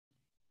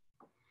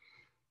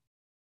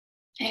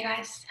Hey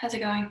guys, how's it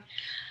going?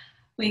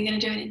 We're going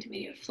to do an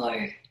intermediate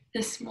flow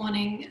this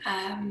morning.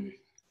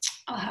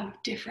 I'll have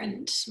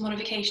different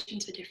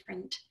modifications for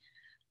different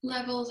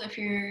levels if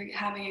you're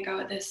having a go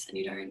at this and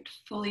you don't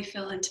fully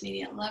feel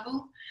intermediate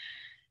level.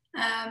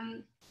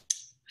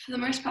 For the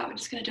most part, we're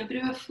just going to do a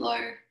bit of a flow,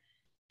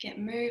 get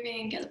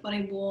moving, get the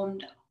body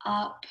warmed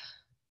up,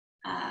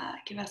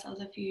 give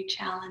ourselves a few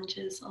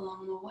challenges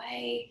along the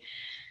way,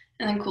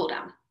 and then cool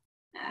down.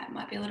 It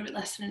might be a little bit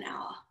less than an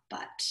hour,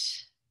 but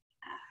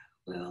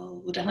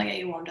we'll definitely get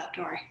you warmed up,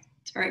 don't worry.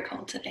 It's very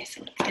cold today,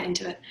 so let's get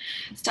into it.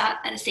 Start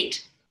at a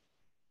seat.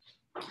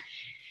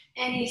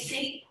 Any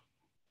seat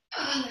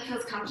that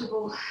feels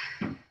comfortable.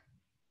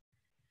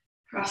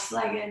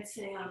 Cross-legged,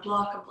 sitting on a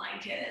block, a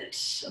blanket,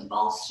 a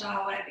bolster,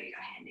 whatever you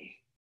got handy.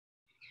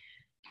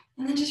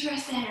 And then just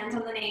rest the hands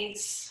on the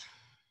knees.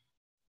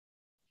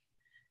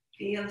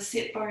 Feel the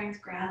sit bones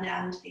ground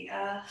down into the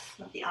earth.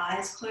 Let the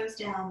eyes close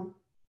down.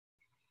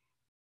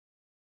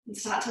 And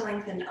start to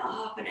lengthen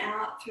up and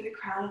out through the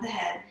crown of the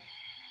head.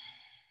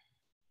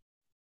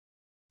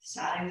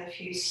 Starting with a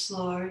few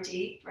slow,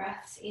 deep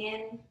breaths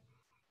in.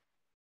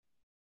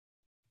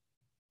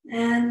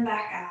 And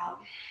back out.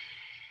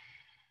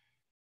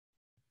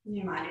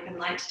 You might even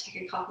like to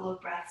take a couple of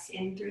breaths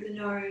in through the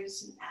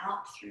nose and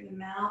out through the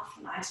mouth.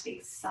 A nice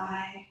big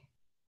sigh.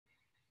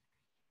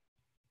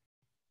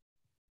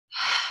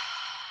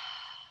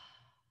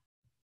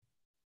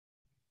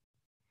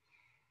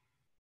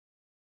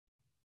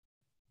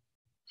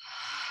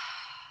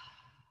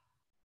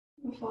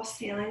 Before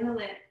sealing the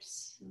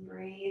lips and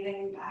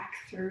breathing back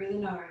through the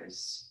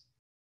nose.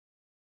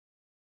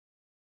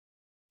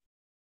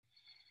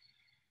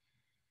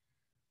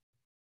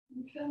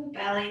 And feel the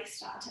belly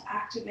start to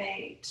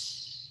activate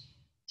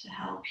to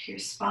help your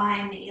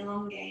spine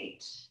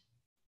elongate.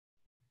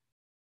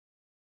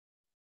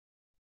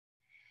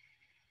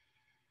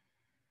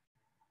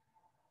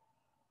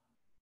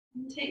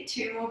 And take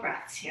 2 more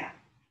breaths here.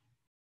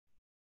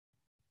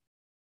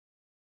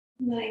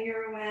 Letting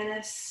your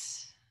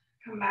awareness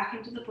come back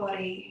into the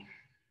body.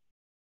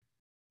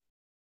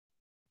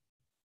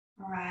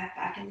 Arrive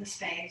back in the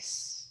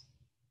space.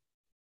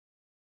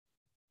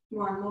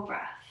 1 more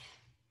breath.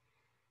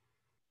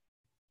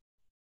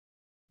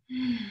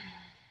 We're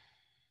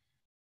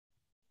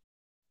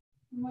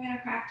going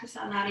to practice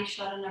our Nadi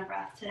Shodhana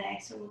breath today.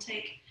 So we'll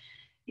take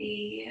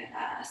the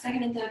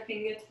second and third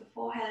finger to the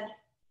forehead.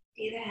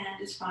 Either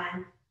hand is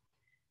fine.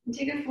 And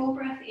take a full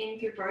breath in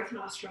through both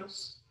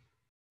nostrils.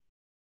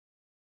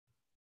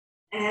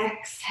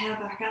 Exhale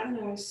back out the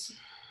nose.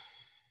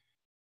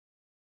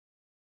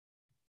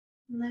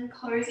 And then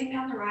closing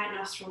down the right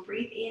nostril,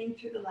 breathe in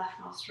through the left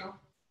nostril.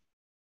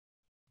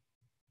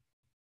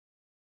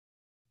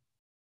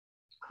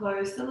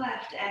 Close the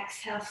left,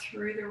 exhale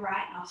through the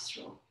right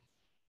nostril.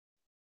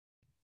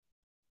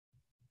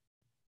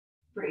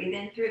 Breathe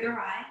in through the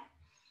right.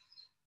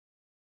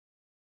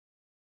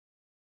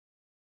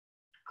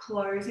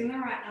 Closing the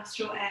right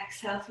nostril,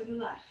 exhale through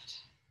the left.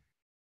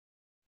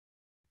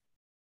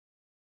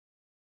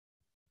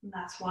 And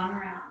that's 1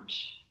 round.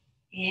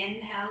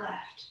 Inhale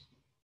left.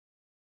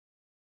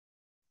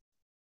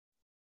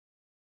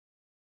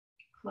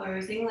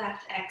 Closing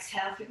left,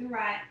 exhale through the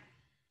right.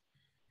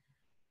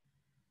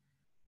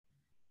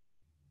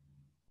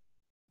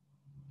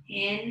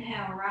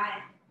 Inhale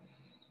right.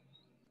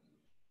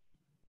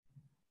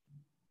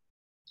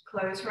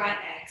 Close right,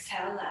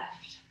 exhale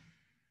left.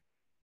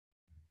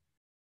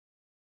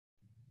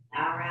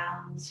 Our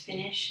rounds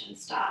finish and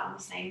start on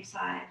the same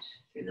side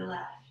through the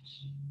left.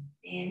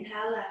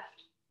 Inhale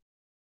left.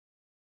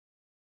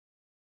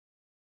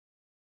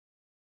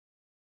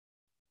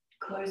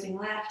 Closing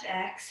left,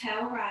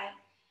 exhale right.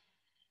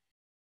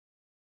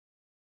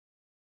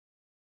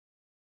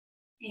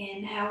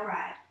 Inhale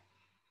right.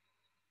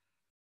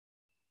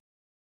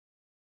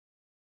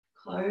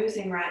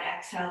 Closing right,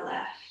 exhale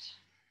left.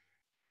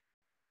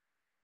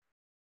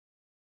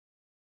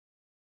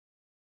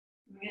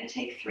 We're going to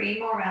take 3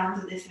 more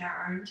rounds of this in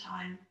our own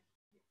time.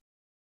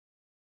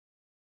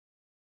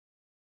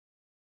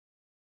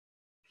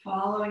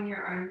 Following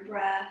your own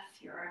breath,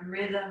 your own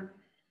rhythm.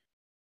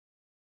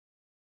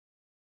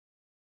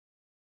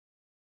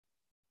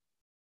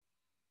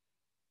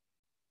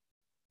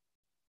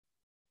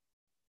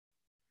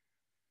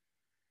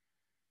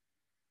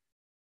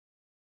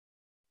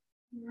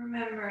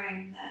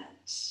 Remembering that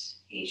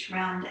each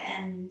round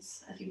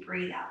ends as you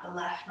breathe out the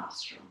left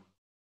nostril.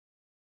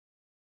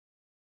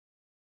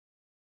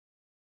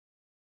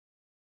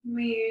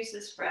 We use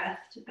this breath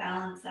to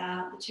balance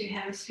out the 2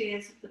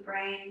 hemispheres of the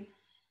brain,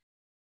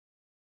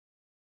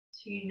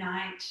 to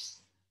unite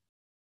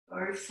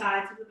both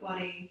sides of the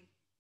body,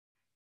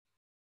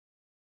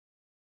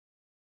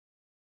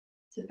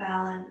 to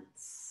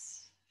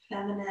balance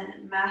feminine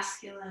and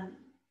masculine,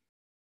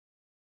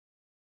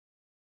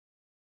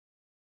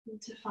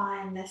 and to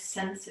find this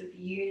sense of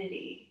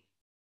unity,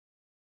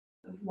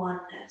 of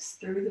oneness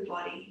through the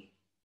body.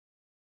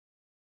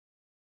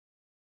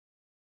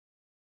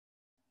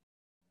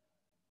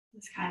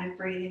 This kind of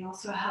breathing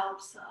also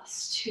helps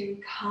us to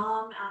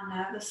calm our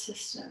nervous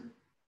system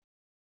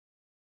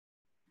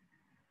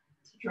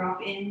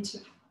drop into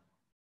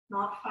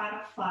not fight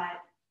or flight,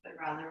 but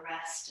rather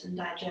rest and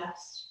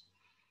digest.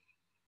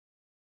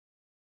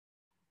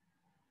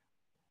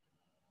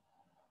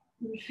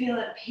 And feel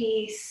at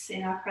peace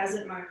in our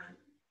present moment.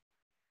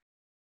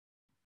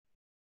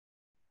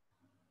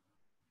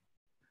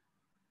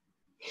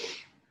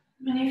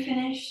 When you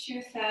finish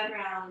your third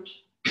round,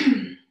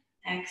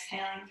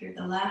 exhaling through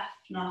the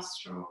left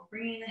nostril,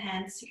 bringing the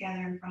hands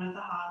together in front of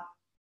the heart.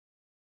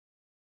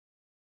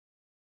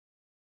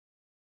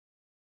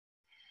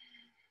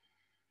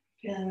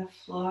 Feeling the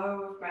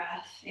flow of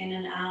breath in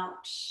and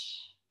out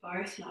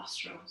both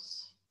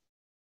nostrils.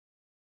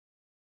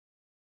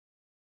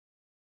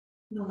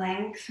 The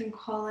length and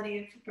quality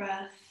of the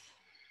breath.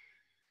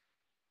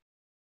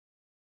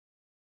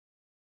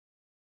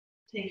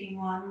 Taking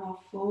one more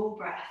full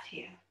breath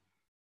here.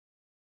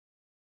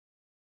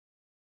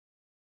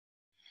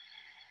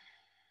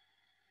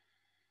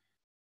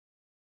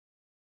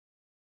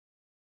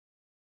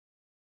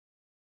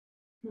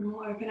 And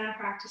we'll open our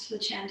practice with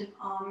the chant of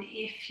Om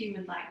if you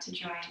would like to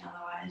join.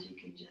 Otherwise, you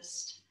can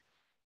just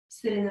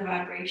sit in the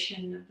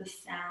vibration of the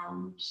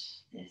sound,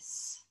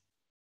 this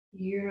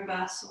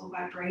universal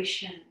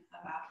vibration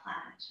of our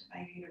planet, of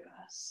our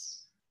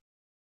universe.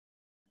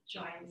 It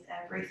joins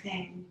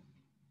everything,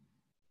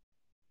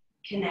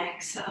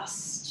 connects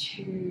us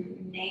to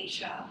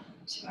nature,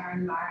 to our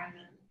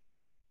environment.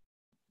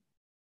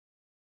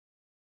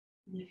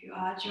 And if you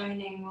are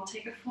joining, we'll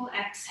take a full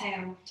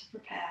exhale to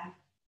prepare.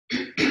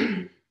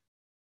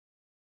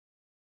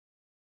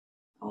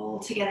 All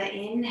together,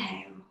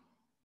 inhale.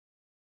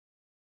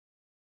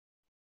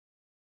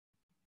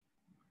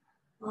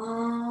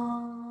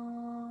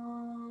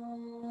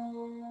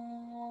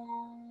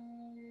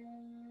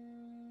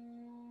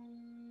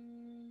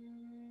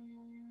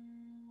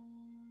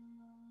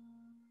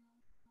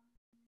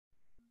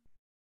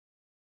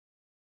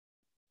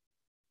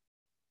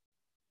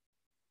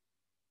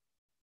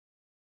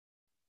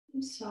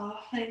 And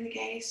softening the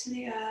gaze to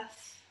the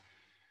earth.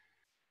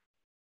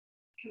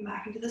 Come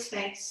back into the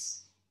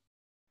space.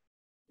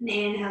 And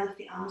inhale, lift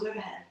the arms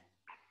overhead.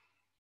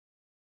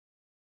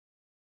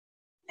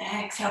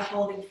 Exhale,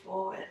 folding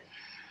forward.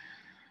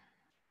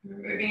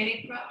 Removing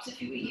any props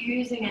if you were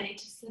using any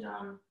to sit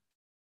on.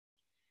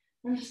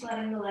 And just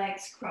letting the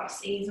legs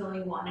cross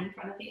easily, one in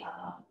front of the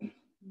other.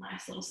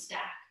 Nice little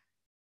stack.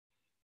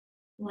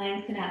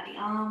 Lengthen out the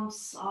arms,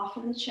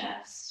 soften the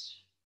chest.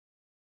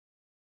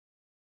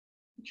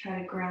 Try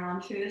to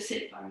ground through the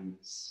sit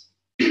bones.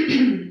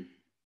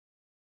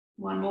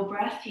 One more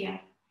breath here.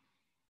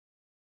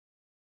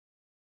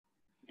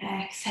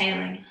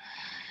 Exhaling.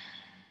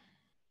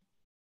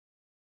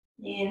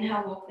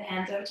 Inhale, walk the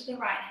hands over to the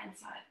right hand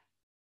side.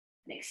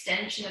 An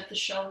extension of the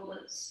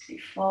shoulders. You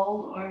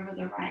fold over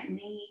the right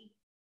knee.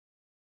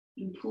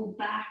 You pull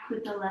back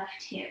with the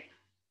left hip.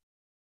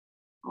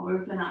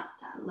 Open up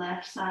that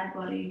left side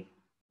body.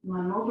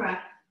 One more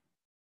breath.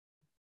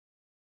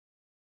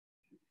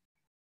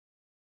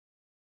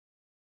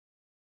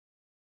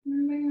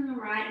 And bring the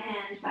right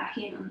hand back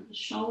in on the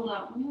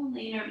shoulder. We'll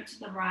lean over to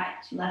the right,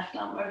 left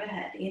arm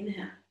overhead.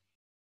 Inhale.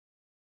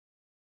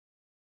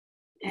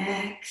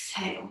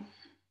 Exhale.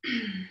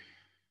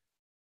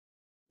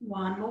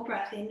 One more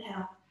breath.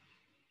 Inhale.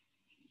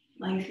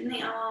 Lengthen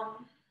the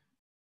arm.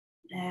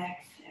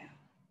 Exhale.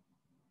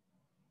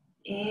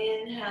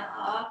 Inhale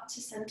up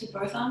to center,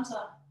 both arms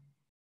up.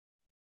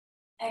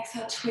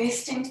 Exhale,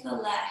 twisting to the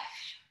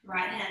left.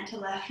 Right hand to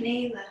left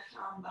knee, left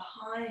arm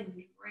behind.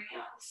 Bring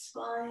out the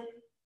spine.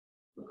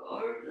 Look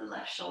over the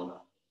left shoulder.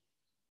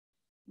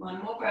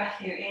 One more breath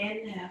here.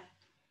 Inhale.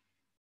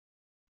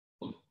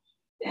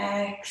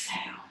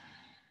 Exhale.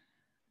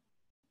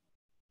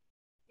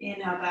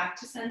 Inhale, back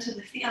to center,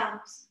 lift the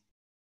arms.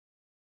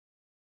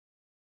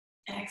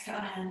 Exhale,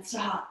 hands to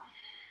heart.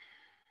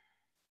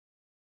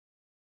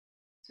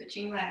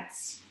 Switching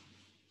legs.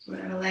 So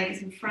whatever leg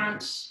is in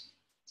front,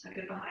 tuck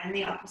it behind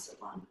the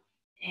opposite one.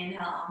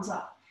 Inhale, arms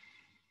up.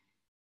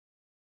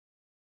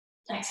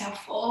 Exhale,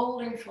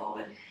 folding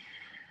forward.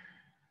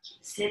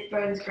 Sit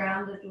bones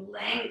grounded,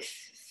 length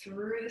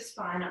through the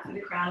spine, up through the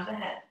crown of the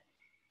head.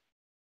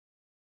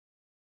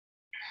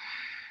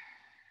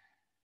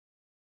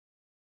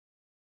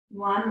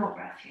 One more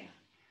breath here.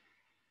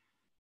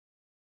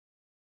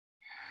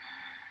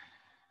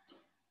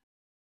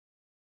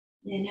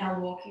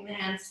 Inhale, walking the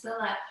hands to the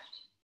left.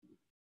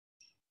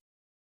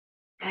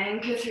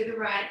 Anchor through the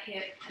right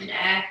hip and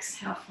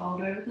exhale,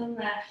 fold over the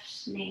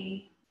left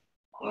knee.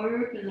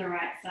 Open the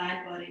right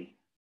side body.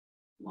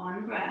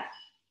 One breath.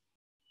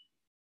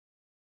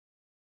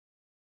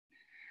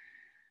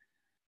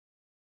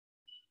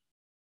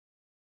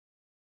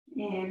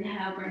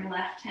 Inhale, bring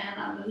left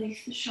hand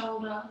underneath the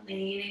shoulder,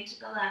 leaning to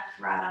the left,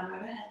 right arm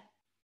overhead.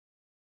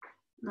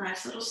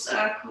 Nice little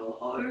circle.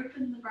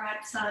 Open the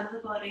right side of the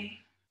body.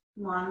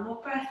 One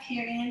more breath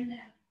here. Inhale.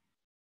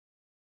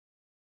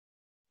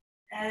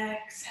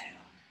 Exhale.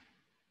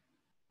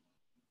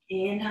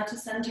 Inhale to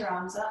center,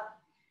 arms up.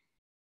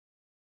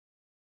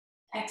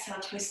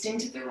 Exhale, twisting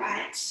to the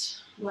right.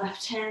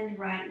 Left hand,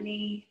 right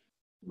knee.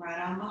 Right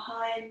arm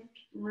behind,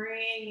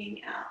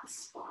 bringing out the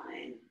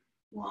spine.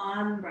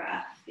 One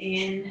breath,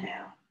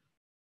 inhale.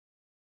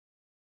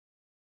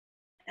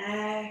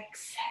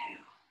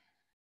 Exhale.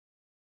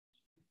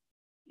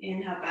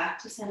 Inhale back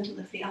to center,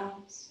 lift the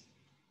arms.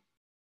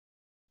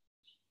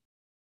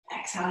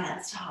 Exhale,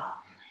 hands to heart.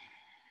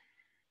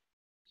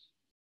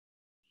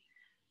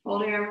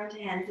 Folding over to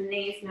hands and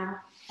knees now.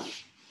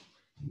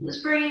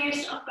 Just bringing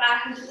yourself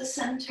back into the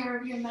center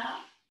of your mat.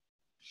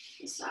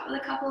 We'll start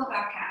with a couple of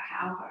our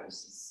cat-cow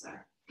poses. So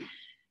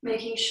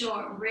making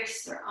sure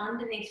wrists are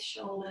underneath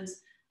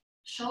shoulders.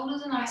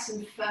 Shoulders are nice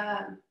and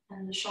firm,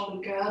 and the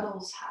shoulder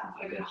girdles have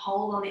a good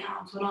hold on the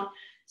arms. We're not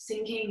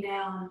sinking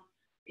down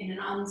in an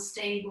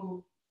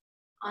unstable,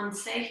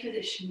 unsafe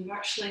position. We've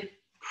actually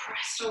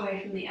pressed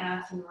away from the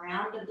earth and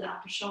rounded the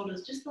upper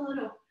shoulders just a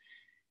little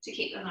to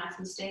keep them nice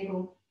and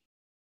stable.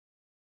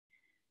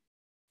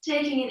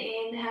 Taking an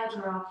inhale,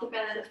 drop the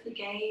belly, lift the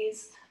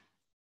gaze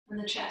and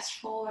the chest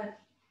forward.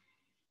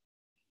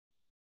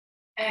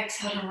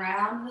 Exhale,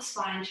 round the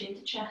spine, chin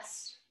to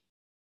chest.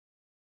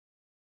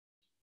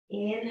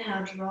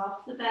 Inhale,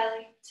 drop the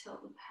belly,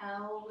 tilt the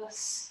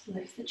pelvis,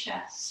 lift the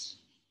chest.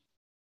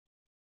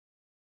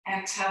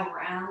 Exhale,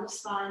 round the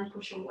spine,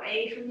 push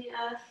away from the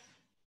earth,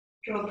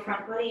 draw the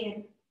front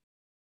body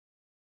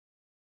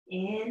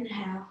in.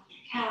 Inhale,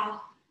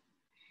 cow.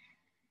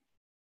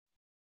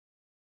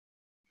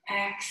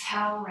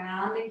 Exhale,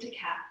 rounding to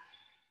cat.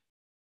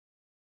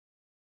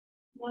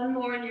 One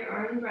more in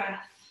your own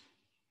breath.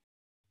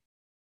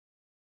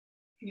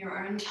 In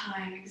your own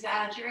time,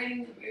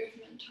 exaggerating the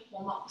movement to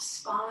warm up the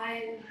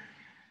spine.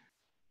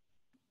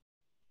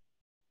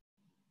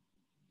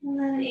 And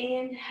then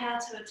inhale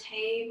to a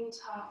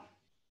tabletop.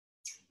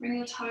 Bring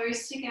the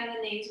toes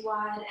together, knees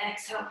wide.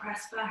 Exhale,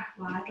 press back,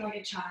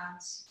 wide-legged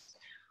child's.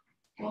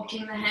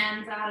 Walking the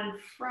hands out in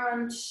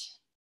front.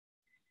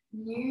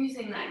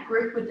 Using that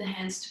grip with the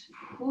hands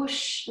to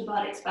push the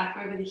buttocks back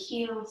over the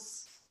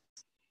heels.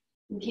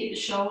 And keep the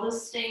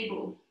shoulders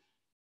stable.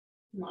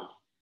 Not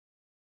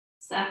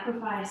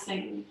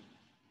sacrificing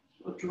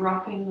or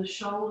dropping the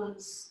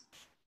shoulders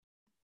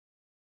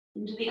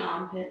into the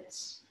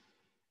armpits.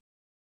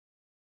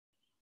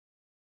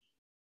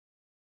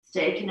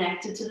 Stay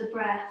connected to the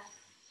breath.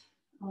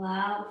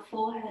 Allow the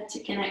forehead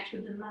to connect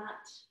with the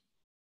mat.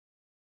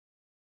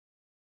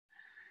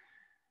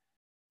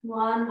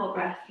 One more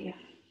breath here.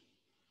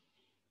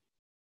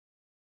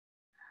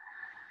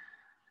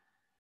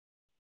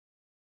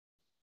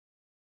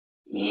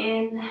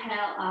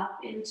 Inhale up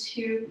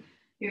into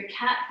your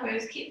cat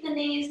pose. Keep the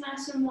knees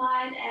nice and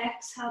wide.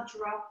 Exhale,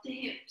 drop the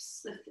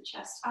hips, lift the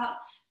chest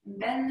up, and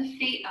bend the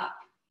feet up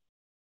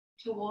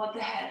toward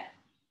the head.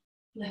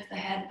 Lift the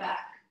head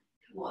back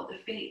toward the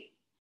feet.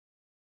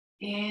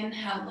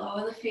 Inhale,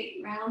 lower the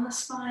feet, round the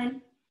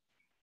spine.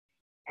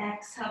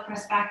 Exhale,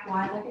 press back,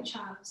 wide-legged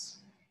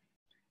child's.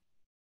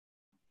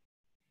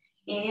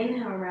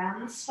 Inhale,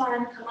 round the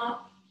spine, come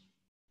up.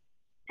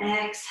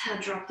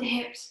 Exhale, drop the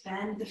hips,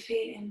 bend the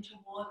feet in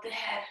toward the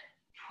head.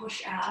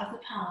 Push out of the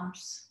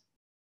palms.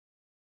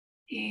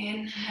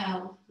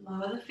 Inhale,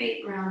 lower the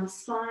feet, round the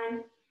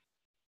spine.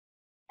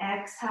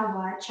 Exhale,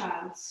 wide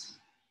child's.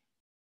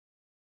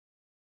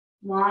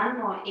 One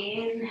more,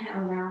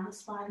 inhale, round the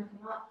spine,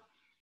 come up.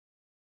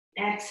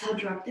 Exhale,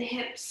 drop the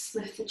hips,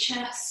 lift the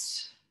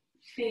chest,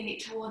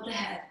 feet toward the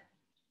head.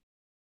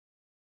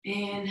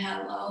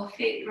 Inhale, lower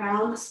feet,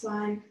 round the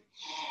spine.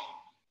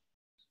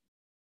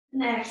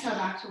 And exhale,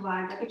 back to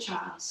wide-legged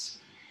child's.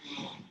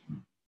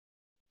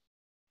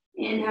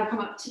 Inhale, come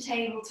up to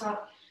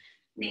tabletop,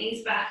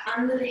 knees back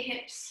under the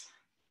hips.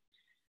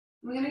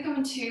 We're going to come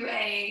into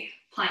a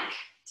plank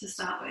to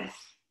start with.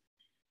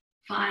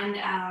 Find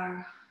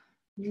our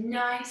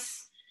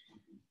nice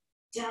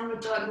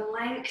downward dog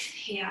length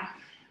here,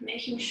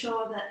 making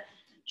sure that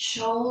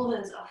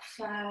shoulders are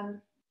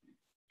firm,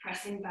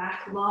 pressing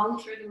back long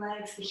through the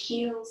legs, the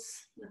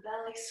heels, the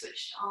belly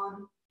switched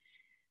on,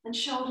 and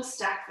shoulders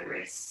stack the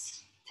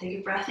wrists. Take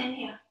a breath in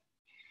here.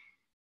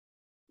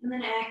 And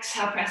then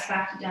exhale, press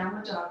back to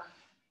downward dog.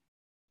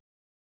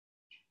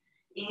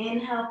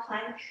 Inhale,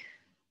 plank.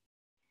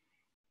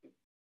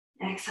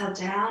 Exhale,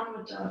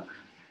 downward dog.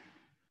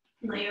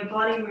 Let your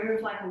body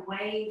move like a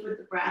wave with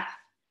the breath.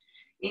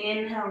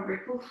 Inhale,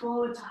 ripple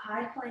forward to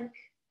high plank.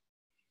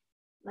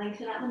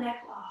 Lengthen out the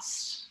neck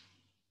last.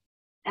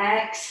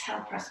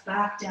 Exhale, press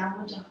back,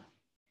 downward dog.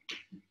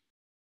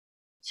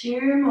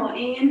 Two more,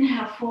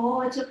 inhale,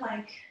 forward to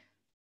plank.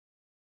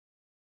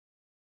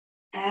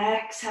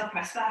 Exhale,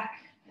 press back,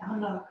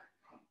 down dog.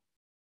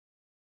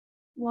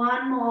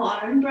 One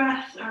more, own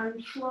breath,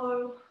 own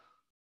flow,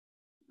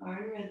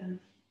 own rhythm.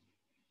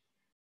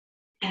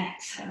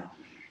 Exhale.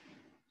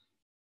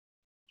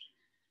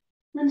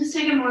 Then just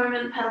take a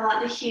moment, pedal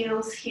out the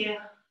heels here.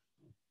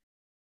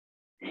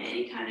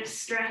 Any kind of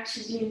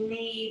stretches you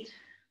need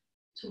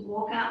to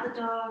walk out the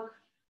dog.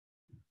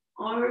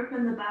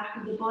 Open the back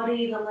of the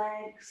body, the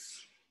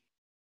legs.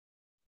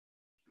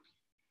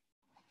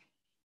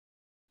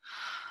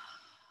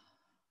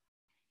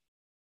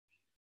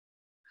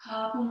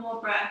 Couple more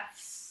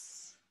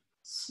breaths.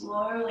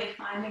 slowly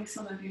finding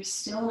some of your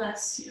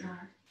stillness,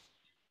 your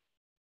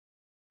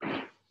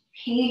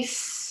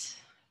peace,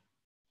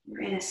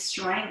 your inner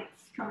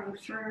strength coming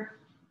through.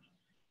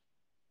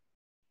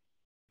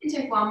 And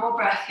take one more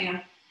breath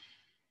here.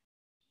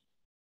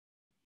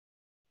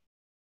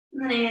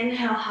 And then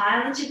inhale,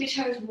 high on the tippy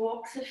toes,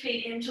 walk the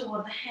feet in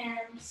toward the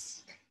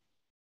hands.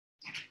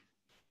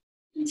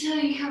 Until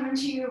you come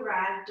into your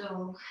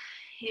ragdoll,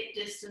 hip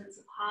distance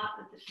apart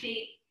with the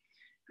feet.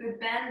 Good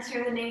bend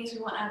through the knees. We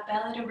want our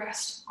belly to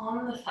rest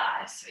on the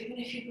thighs. So even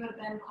if you've got to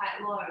bend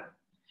quite low,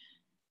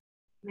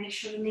 make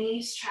sure the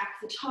knees track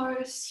the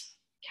toes.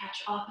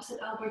 Catch opposite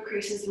elbow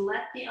creases.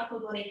 Let the upper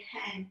body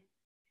hang.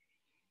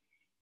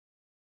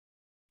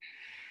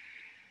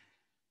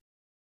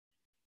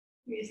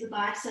 Use the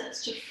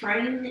biceps to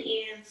frame the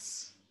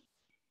ears.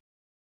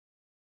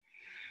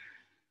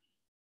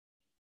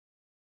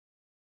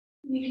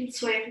 You can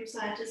sway from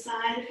side to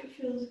side if it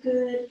feels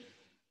good.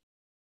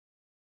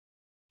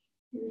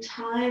 In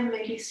time,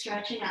 maybe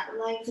stretching out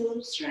the legs a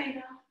little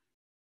straighter.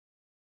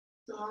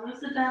 As long as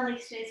the belly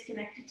stays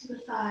connected to the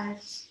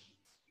thighs.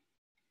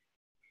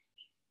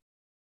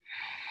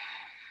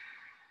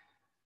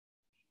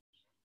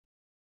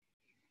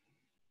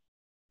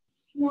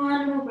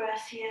 One more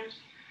breath here.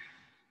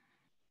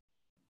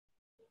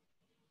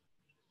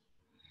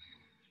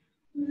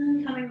 And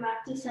then coming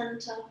back to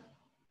center.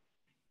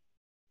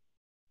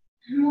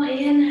 And we'll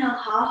inhale,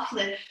 half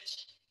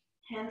lift.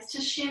 Hands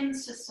to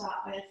shins to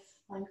start with.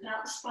 Lengthen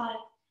out the spine.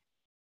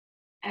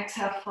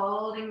 Exhale,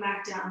 folding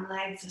back down.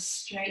 Legs are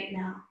straight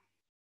now.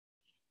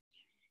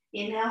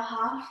 Inhale,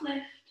 half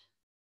lift.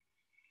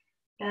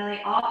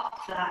 Belly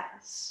off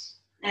thighs.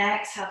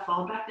 Exhale,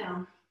 fold back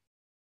down.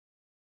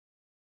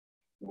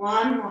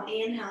 One more.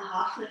 Inhale,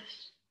 half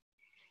lift.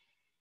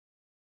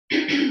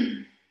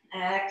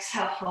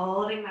 Exhale,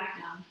 folding back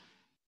down.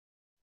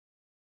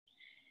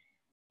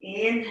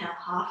 Inhale,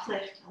 half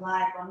lift.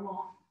 Alive, one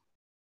more.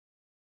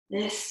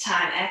 This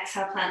time,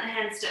 exhale, plant the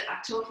hands, step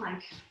back to a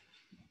plank.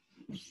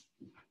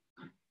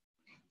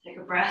 Take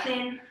a breath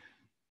in,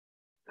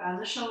 bow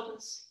the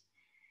shoulders.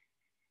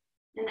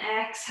 And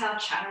exhale,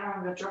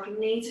 chaturanga, dropping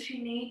knees if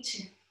you need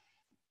to.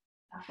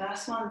 Our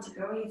first one to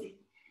go easy.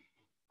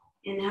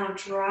 Inhale,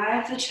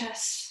 drive the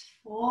chest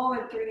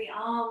forward through the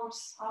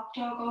arms, up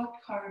dog or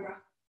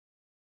cobra.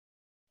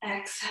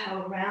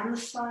 Exhale, round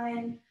the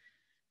spine.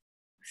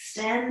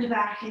 Extend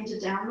back into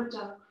downward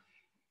dog.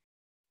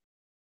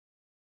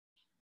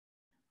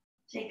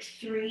 Take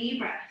 3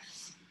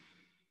 breaths.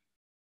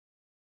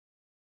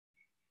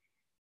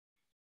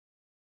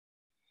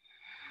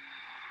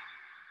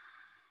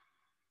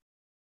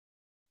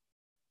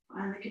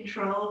 Find the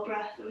controlled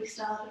breath that we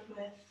started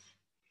with.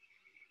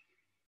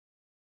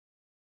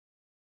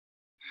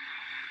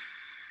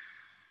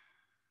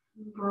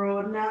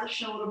 Broaden out the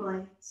shoulder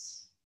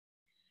blades.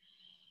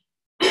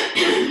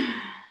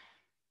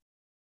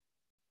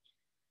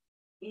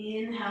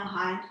 Inhale,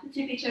 high into the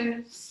tippy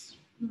toes.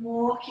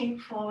 Walking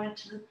forward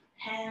to the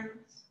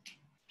hands.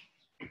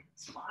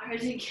 As far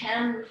as you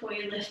can before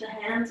you lift the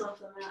hands off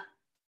the mat.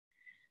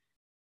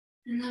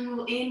 And then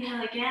we'll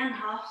inhale again,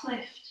 half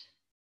lift.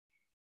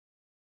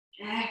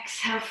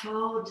 Exhale,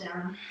 fold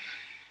down.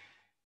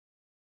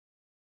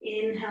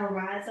 Inhale,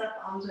 rise up,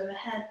 arms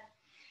overhead.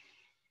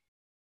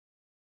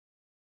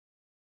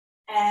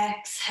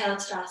 Exhale,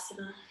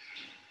 Tadasana.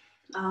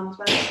 Arms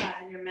by the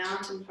side, your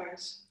mountain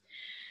pose.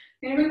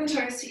 We're going to bring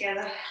the toes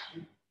together.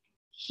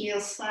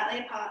 Heels slightly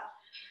apart.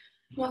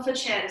 Off the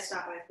chair to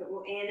start with, but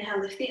we'll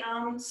inhale, lift the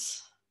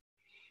arms.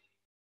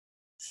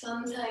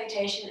 Sun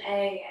salutation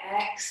A,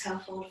 exhale,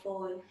 fold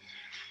forward.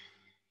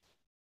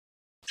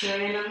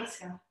 Zero in on the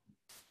scale.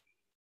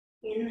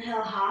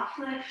 Inhale, half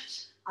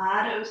lift,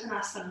 Ardha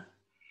Uttanasana.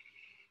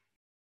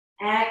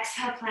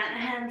 Exhale, plant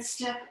the hands,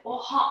 step or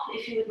hop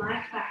if you would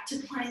like, back to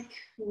plank.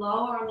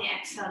 Lower on the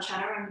exhale,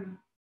 chaturanga.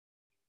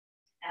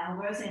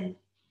 Elbows in.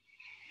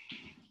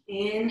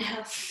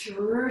 Inhale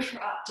through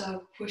for up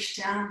dog, push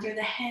down through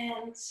the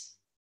hands.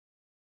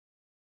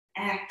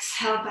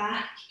 Exhale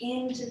back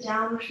into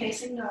downward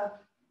facing dog.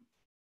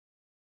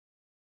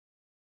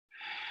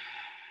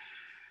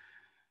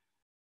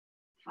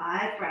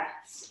 Five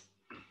breaths.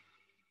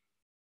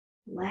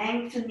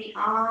 Lengthen the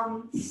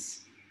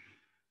arms.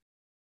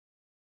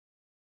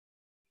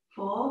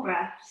 4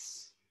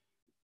 breaths.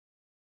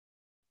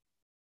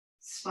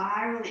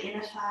 Spiral the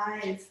inner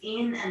thighs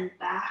in and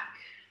back.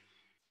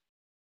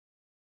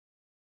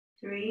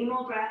 3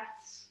 more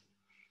breaths.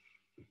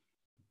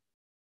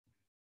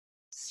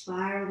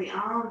 Spiral the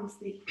arms,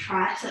 the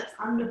triceps,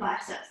 under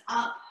biceps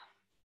up.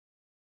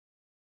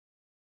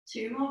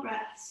 2 more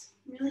breaths.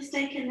 Really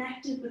stay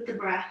connected with the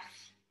breath.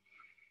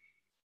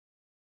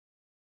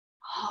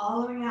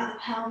 Hollowing out the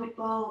pelvic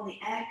bowl on the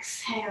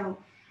exhale.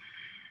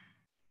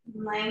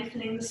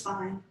 Lengthening the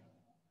spine.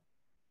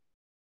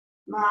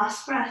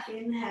 Last breath,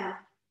 inhale.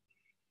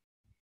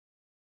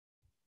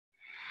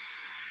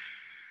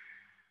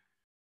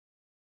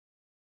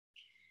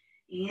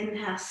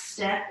 Inhale,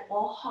 step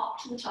or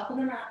hop to the top of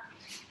the mat.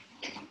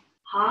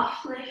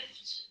 Half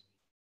lift.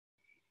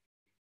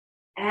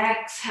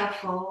 Exhale,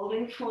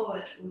 folding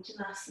forward,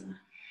 Uttanasana.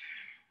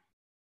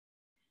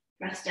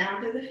 Press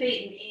down through the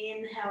feet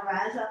and inhale,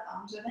 rise up,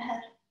 arms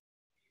overhead.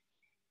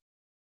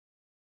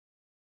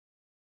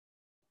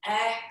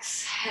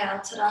 Exhale,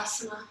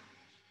 Tadasana.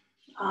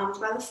 Arms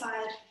by the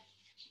side.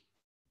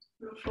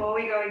 Before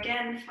we go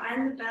again,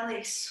 find the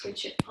belly,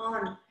 switch it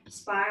on.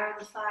 Spiral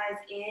the thighs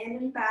in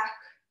and back.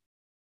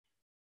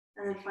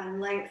 And then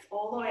find length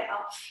all the way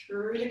up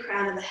through the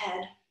crown of the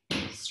head.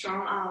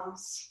 Strong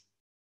arms.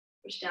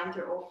 Push down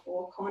through all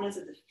four corners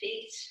of the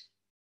feet.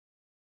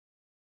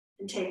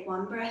 And take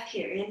one breath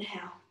here.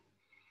 Inhale.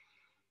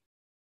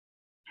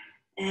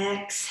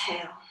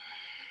 Exhale.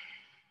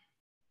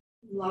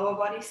 Lower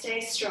body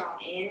stays strong.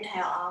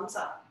 Inhale, arms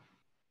up.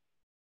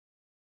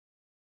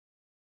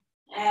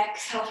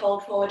 Exhale,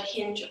 fold forward,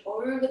 hinge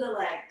over the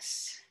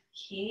legs.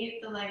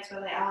 Keep the legs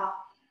where they are.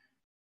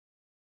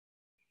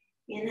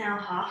 Inhale,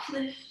 half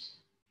lift.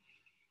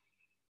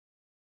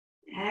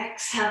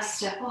 Exhale,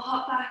 step or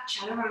hop back,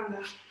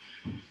 chaturanga.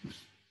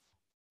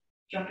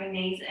 Drop your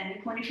knees at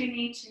any point if you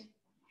need to.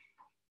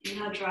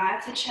 Inhale,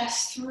 drive the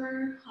chest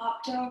through,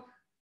 up dog,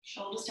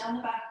 shoulders down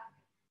the back.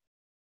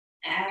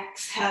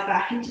 Exhale,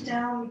 back into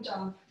downward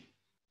dog.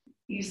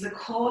 Use the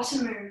core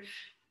to move.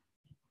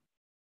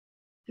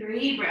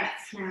 3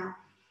 breaths now.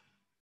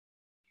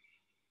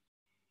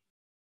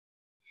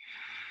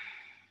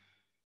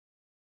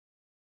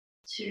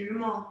 Two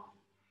more.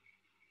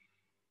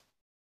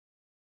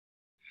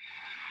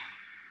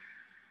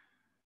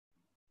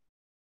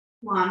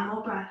 One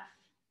more breath.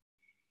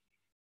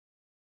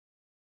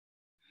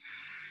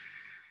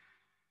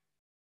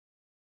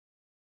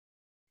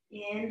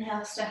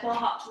 Inhale, step or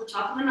hop to the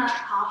top of the mat,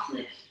 half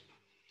lift.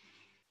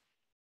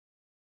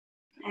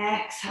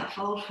 Exhale,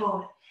 fold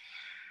forward.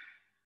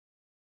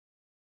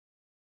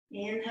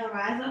 Inhale,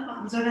 rise up,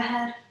 arms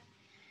overhead.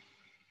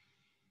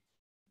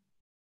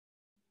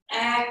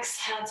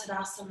 Exhale,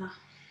 Tadasana.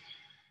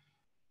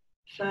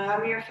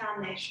 Firm your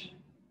foundation.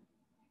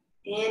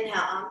 Inhale,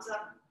 arms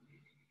up.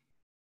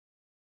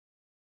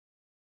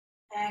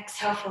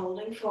 Exhale,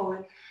 folding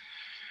forward.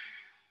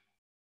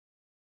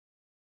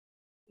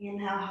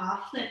 Inhale,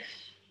 half lift.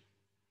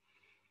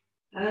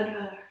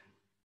 Urdhva.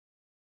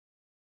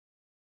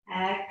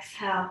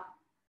 Exhale.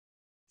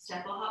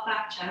 Step or hop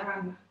back,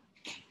 chaturanga.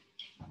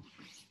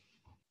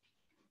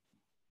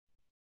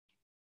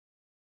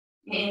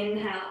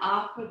 Inhale,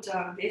 upward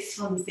dog. This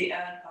one's the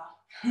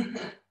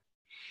Urdhva.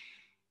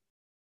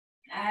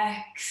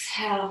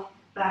 Exhale,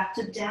 back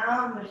to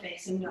downward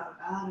facing dog.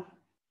 Urdhva.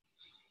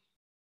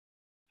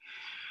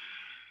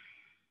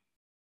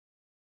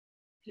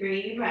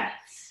 3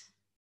 breaths.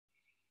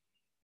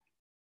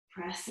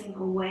 Pressing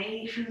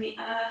away from the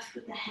earth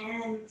with the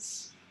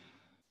hands.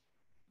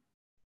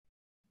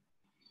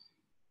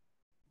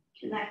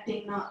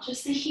 Connecting not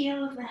just the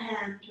heel of the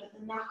hand, but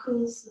the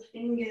knuckles, the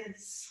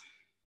fingers.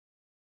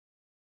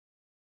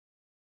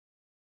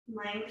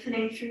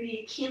 Lengthening through the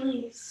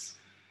Achilles,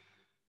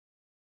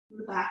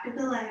 the back of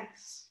the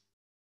legs.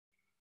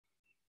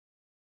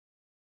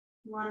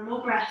 One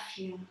more breath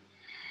here.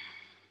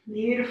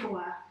 Beautiful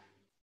work.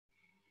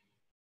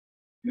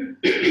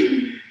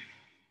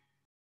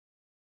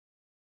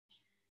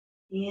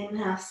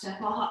 Inhale,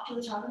 step or hop to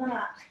the top of the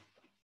mat.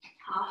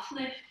 Half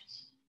lift.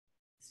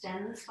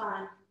 Extend the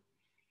spine.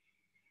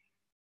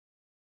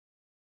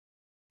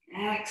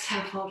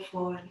 Exhale, fold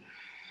forward.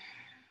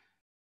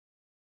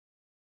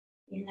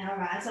 Inhale,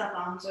 rise up,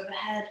 arms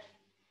overhead.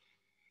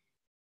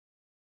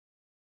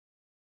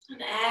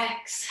 And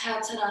exhale,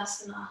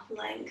 Tadasana,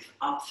 length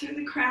up through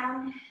the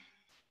crown.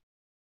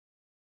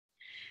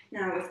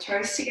 Now with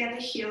toes together,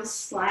 heels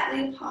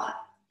slightly apart,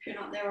 if you're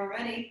not there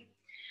already.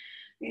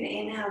 We're going to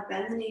inhale,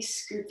 bend the knees,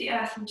 scoop the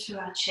earth into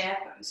our chair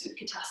pose,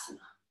 Utkatasana.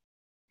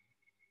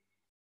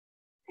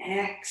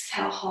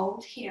 Exhale,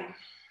 hold here.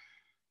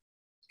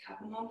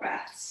 Couple more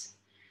breaths.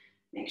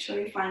 Make sure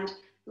you find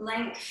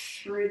length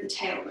through the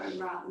tailbone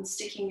rather than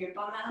sticking your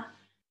bum out.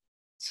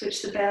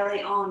 Switch the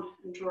belly on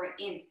and draw it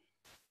in.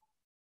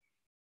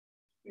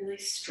 Really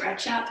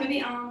stretch out through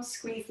the arms,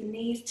 squeeze the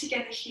knees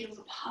together, heels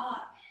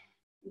apart,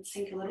 and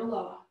sink a little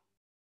lower.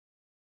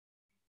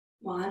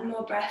 One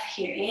more breath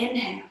here.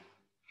 Inhale.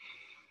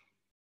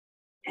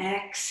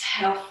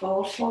 Exhale,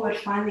 fold forward,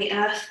 find the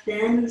earth,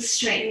 then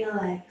straighten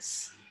the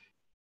legs.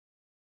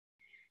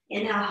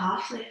 Inhale,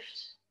 half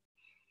lift.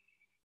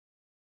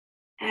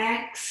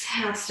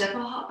 Exhale, step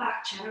or hop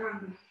back,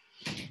 chaturanga.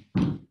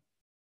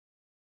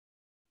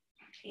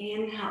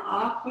 Inhale,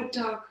 upward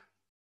dog.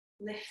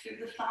 Lift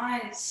through the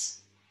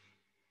thighs.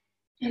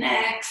 And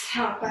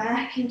exhale,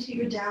 back into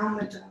your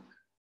downward dog.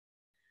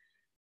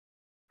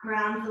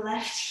 Ground the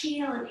left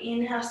heel and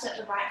inhale, step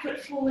the right foot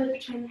forward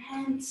between the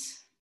hands.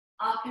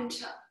 Up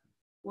into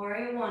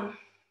warrior one.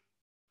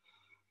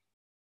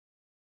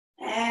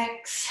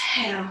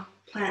 Exhale,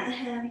 plant the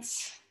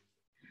hands.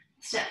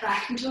 Step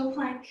back into a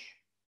plank.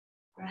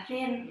 Breath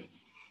in.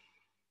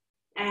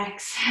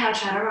 Exhale,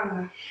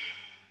 chaturanga.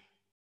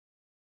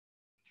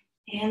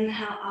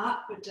 Inhale,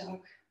 upward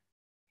dog.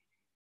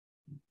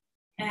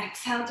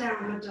 Exhale,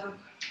 downward dog.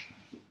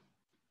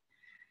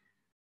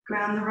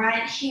 Ground the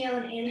right heel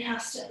and inhale,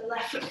 step the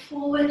left foot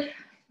forward.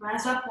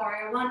 Rise up,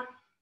 warrior one.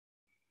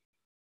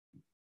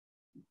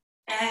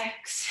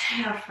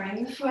 Exhale,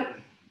 frame the foot.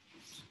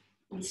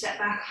 And step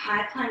back,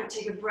 high plank,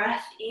 take a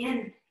breath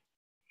in.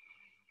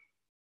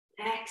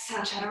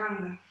 Exhale,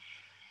 chaturanga.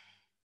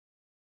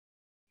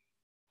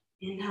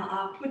 Inhale,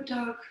 upward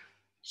dog,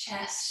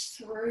 chest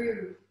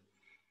through.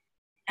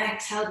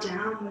 Exhale,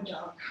 downward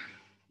dog.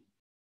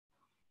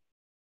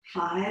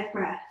 5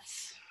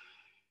 breaths.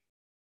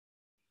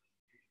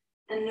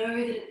 And know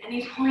that at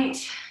any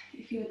point,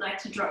 if you would like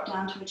to drop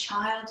down to a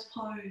child's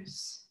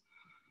pose,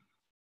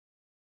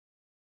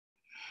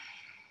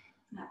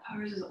 that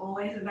pose is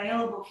always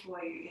available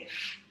for you. If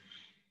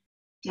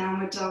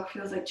downward dog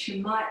feels like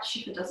too much,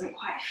 if it doesn't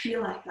quite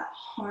feel like that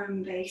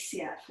home base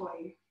yet for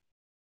you.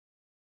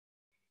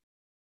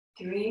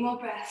 3 more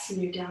breaths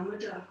in your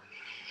downward dog.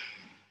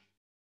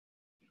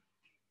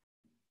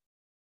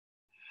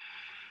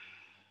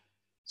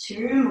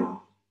 2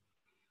 more.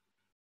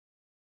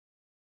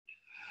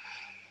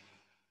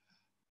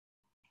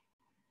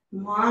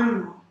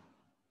 1 more.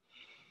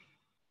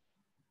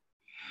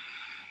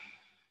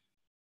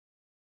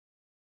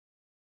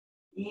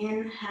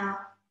 Inhale,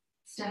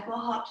 step or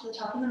hop to the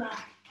top of the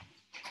mat.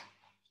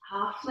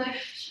 Half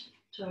lift,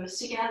 toes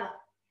together.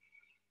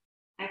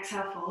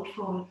 Exhale, fold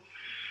forward.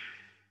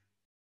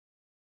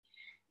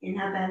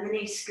 Inhale, bend the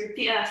knees, scoop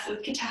the earth,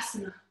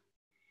 Utkatasana.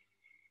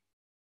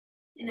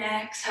 And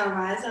exhale,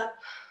 rise up,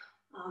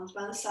 arms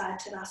by the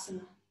side,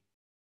 Tadasana.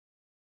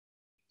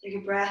 Take a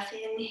breath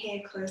in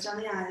here, close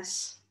down the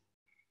eyes.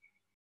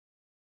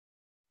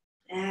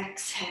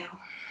 Exhale.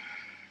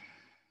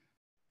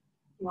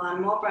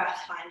 1 more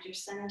breath, find your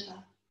center.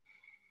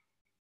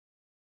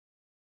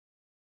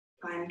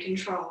 Find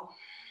control.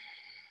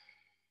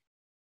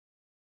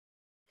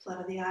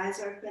 Flutter the eyes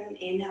open,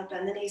 inhale,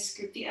 bend the knees,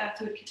 scoop the earth,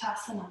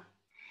 Utkatasana.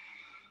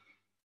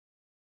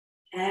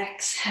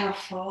 Exhale,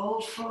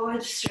 fold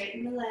forward,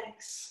 straighten the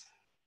legs.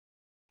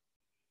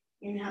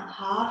 Inhale,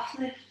 half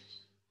lift,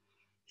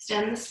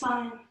 extend the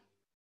spine.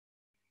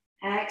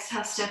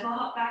 Exhale, step or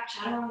hop back,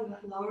 chaturanga,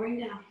 lowering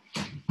down.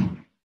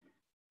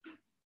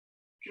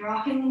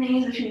 Dropping the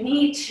knees if you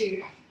need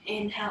to.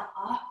 Inhale,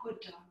 upward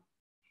dog.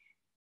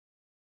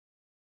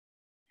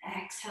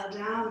 Exhale,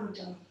 downward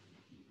dog.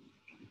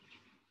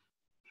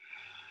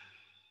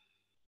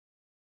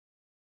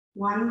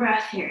 1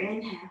 breath here,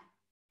 inhale.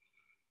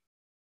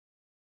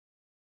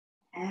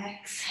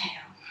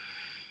 Exhale.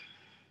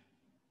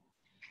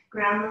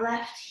 Ground the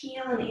left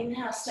heel and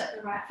inhale, step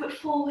the right foot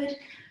forward.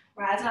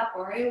 Rise up,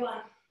 warrior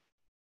one.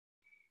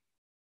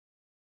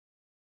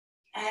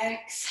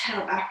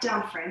 Exhale, back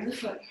down, frame the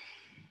foot.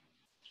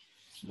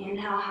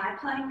 Inhale, high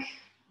plank.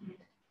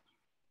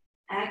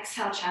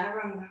 Exhale,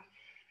 chaturanga.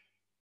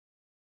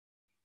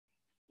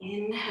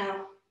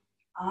 Inhale,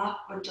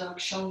 upward dog,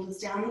 shoulders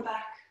down the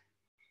back.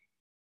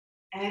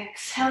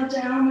 Exhale,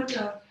 downward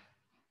dog.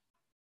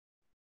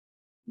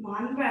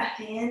 1 breath,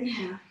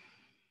 inhale.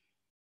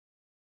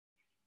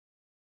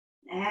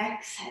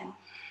 Exhale.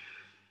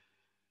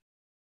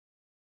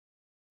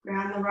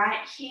 Ground the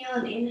right heel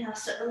and inhale,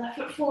 step the left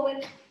foot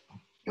forward.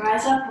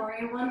 Rise up,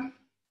 warrior one.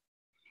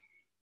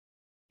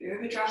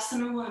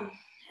 Virabhadrasana 1.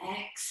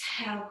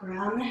 Exhale,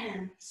 ground the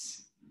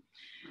hands.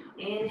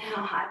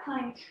 Inhale, high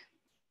plank.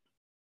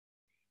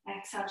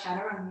 Exhale,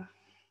 chaturanga.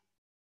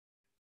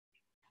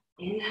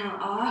 Inhale,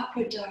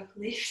 upward dog,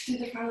 lift through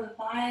the front of the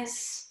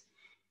thighs.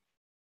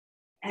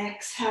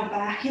 Exhale,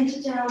 back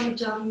into downward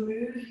dog,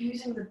 move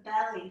using the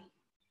belly,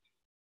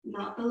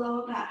 not the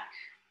lower back.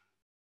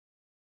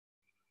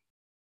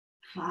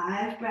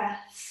 5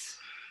 breaths.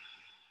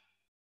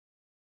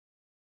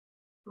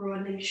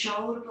 Broadening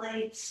shoulder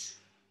blades.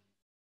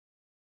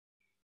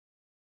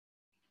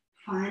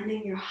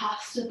 Finding your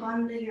hasta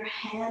bandha, your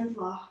hand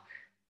lock.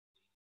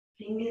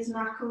 Fingers,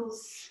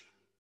 knuckles,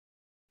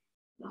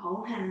 the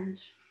whole hand.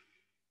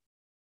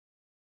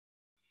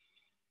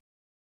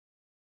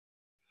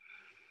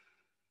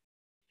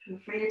 Feel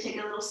free to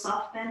take a little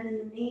soft bend in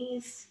the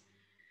knees.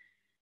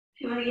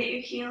 If you want to get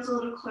your heels a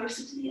little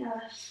closer to the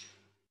earth.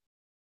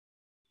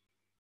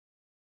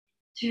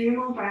 2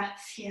 more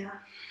breaths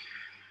here.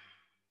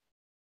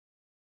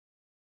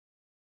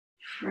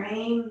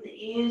 Frame the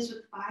ears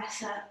with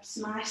biceps,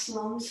 nice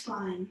long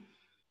spine.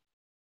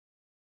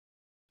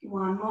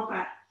 1 more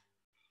breath.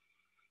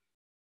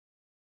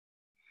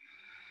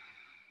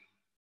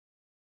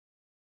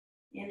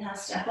 Inhale,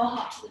 step or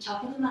hop to the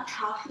top of the mat,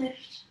 half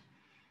lift.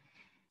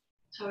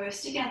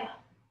 Toes together.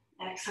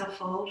 Exhale,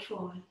 fold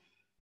forward.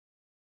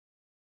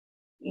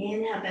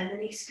 Inhale, bend the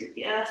knees, scoop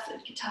the earth,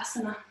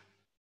 Utkatasana.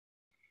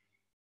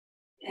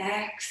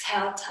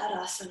 Exhale,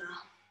 Tadasana.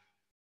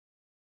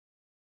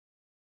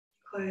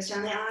 Close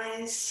down the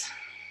eyes.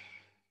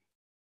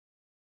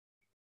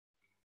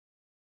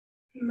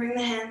 And bring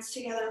the hands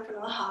together in front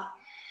of the heart.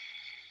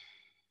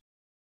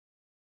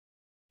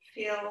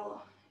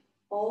 Feel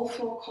all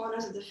 4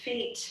 corners of the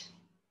feet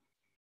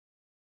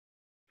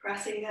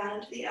pressing down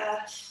into the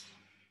earth.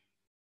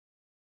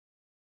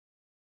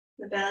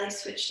 The belly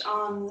switched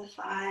on, the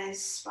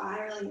thighs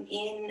spiraling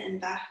in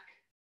and back.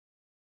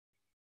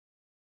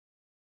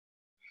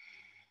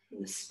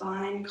 And the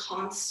spine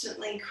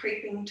constantly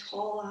creeping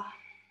taller.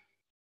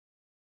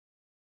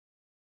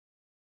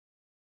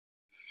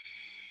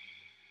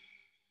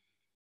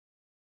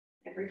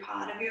 Every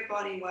part of your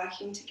body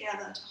working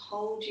together to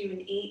hold you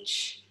in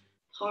each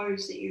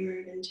pose that you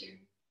move into.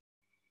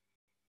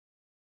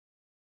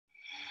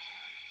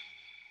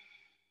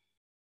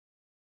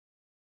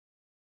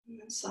 And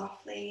then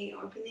softly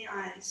open the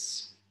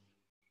eyes.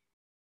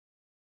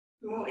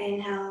 And we'll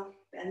inhale,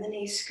 bend the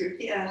knees, scoop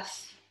the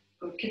earth,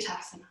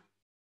 Utkatasana.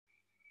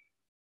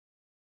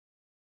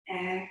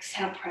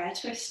 Exhale, prayer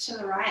twist to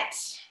the right.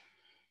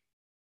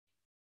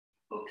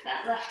 Hook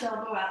that left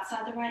elbow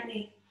outside the right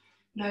knee.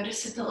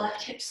 Notice if the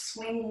left hip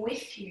swing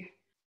with you,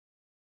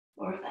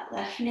 or if that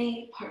left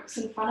knee pokes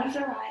in front of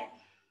the right.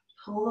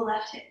 Pull the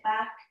left hip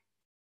back,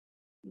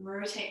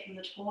 rotate from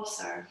the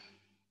torso.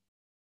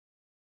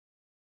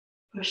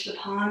 Push the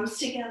palms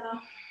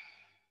together,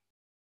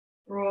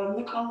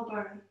 broaden the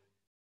collarbone.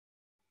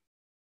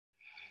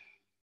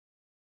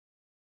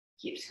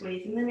 Keep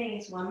squeezing the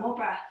knees, one more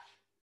breath.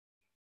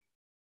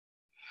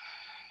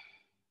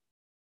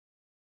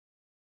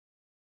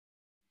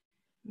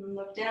 And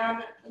look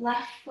down at the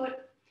left foot.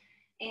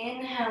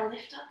 Inhale,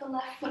 lift up the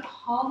left foot,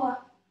 hover,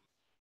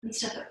 and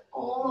step it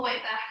all the way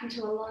back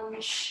into a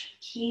lunge.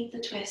 Keep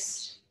the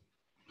twist.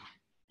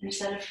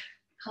 Instead of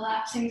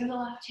collapsing to the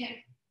left hip,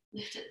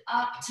 lift it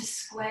up to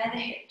square the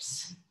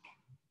hips.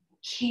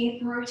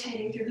 Keep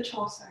rotating through the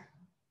torso.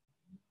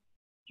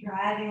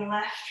 Driving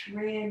left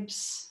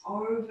ribs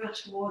over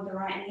toward the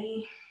right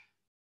knee.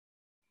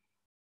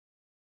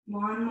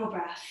 One more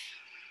breath.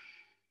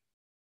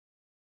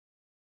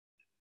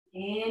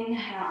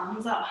 Inhale,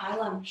 arms up, high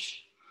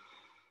lunge.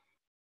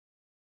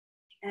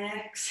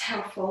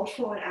 Exhale, fold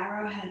forward,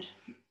 arrowhead.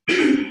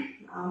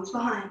 Arms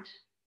behind.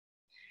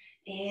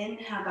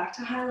 Inhale, back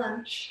to high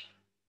lunge.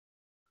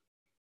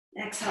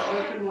 Exhale,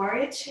 open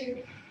warrior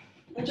two.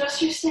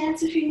 Adjust your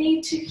stance if you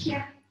need to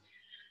here.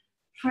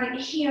 Front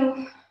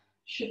heel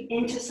should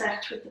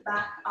intersect with the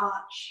back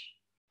arch.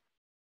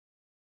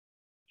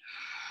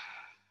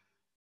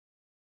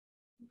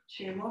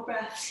 Two more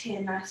breaths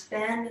here. Nice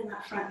bend in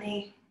that front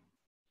knee.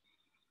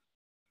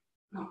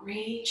 Not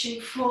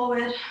reaching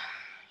forward.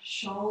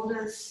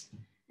 Shoulders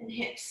and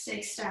hips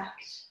stay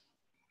stacked.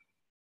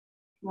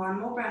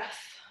 One more breath.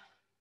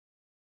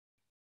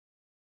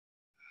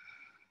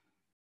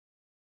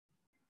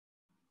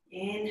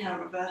 Inhale,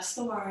 reverse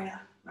the warrior.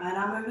 Right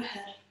arm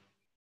overhead.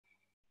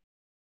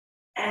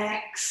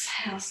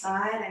 Exhale,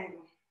 side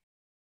angle.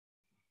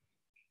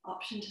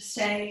 Option to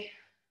stay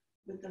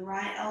with the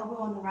right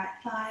elbow on the right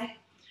thigh.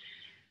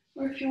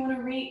 Or if you want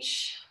to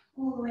reach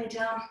all the way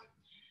down,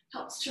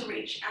 helps to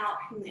reach out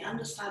from the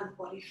underside of the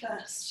body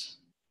first.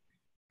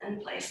 And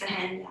place the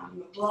hand down on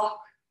the block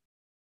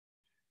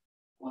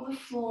or the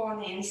floor on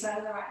the inside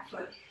of the right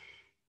foot.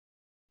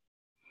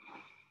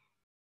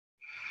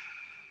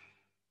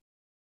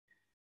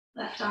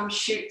 Left arm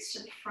shoots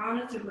to the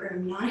front of the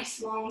room,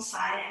 nice long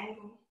side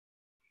angle.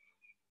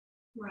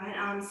 Right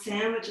arm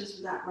sandwiches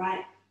with that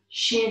right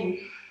shin.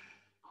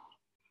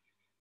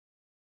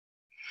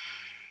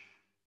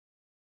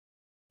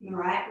 And the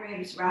right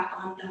ribs wrap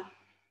under.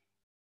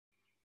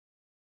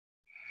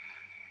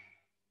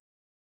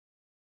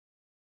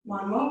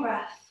 One more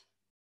breath.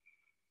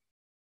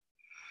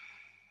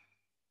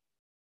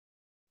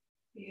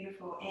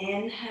 Beautiful.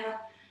 Inhale,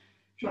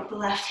 drop the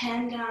left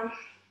hand down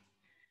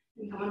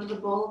and come onto the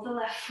ball of the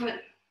left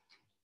foot.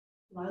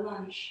 Low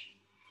lunge.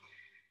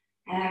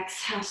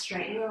 Exhale,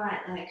 straighten the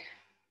right leg.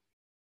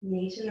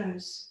 Knee to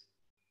nose.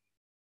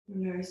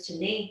 Nose to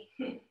knee.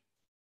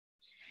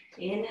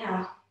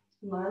 Inhale,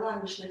 low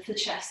lunge, lift the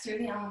chest through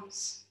the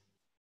arms.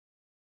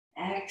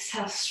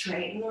 Exhale,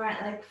 straighten the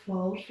right leg,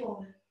 fold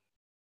forward.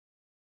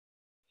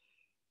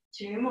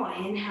 Two more.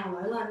 Inhale,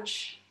 low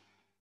lunge.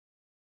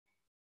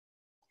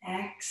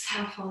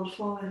 Exhale, fold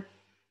forward.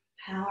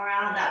 Power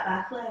out that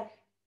back leg.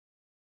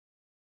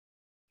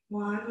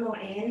 One more.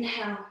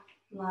 Inhale,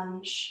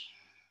 lunge.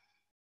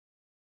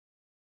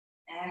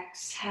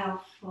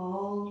 Exhale,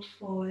 fold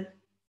forward.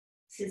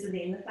 Scissor the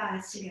inner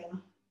thighs together.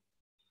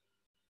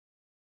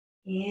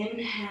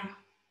 Inhale,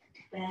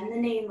 bend the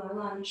knee, low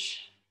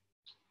lunge.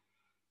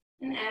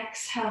 And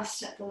exhale,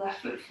 step the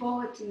left foot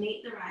forward to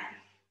meet the right.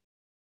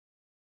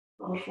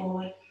 Fold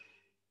forward.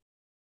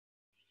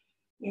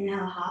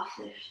 Inhale, half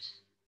lift.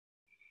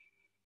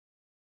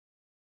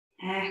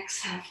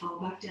 Exhale,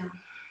 fold back down.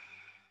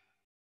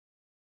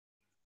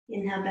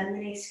 Inhale, bend the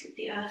knees, scoop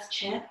the earth,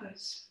 chair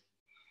pose.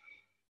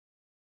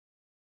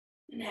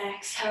 And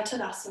exhale,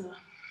 Tadasana.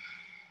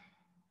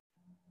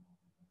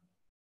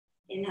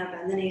 Inhale,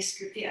 bend the knees,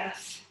 scoop the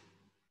earth.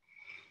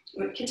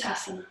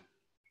 Utkatasana.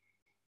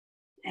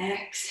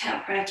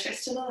 Exhale, prayer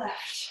twist to the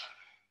left.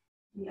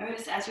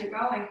 Notice as you're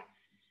going,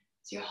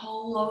 it's your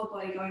whole lower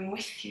body going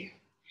with you.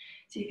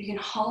 See if you can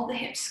hold the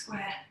hips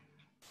square.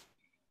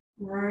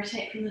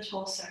 Rotate from the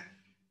torso.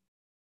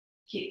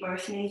 Keep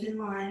both knees in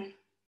line.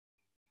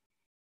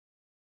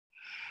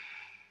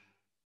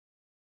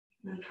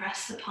 And then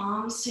press the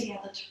palms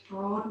together to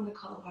broaden the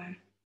collarbone.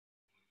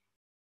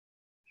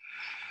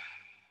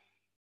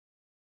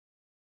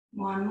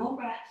 One more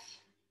breath.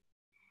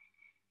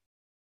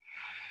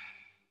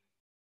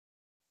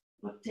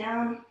 Look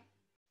down.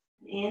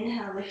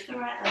 Inhale, lift the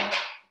right leg.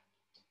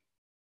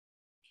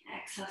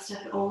 Exhale,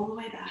 step it all the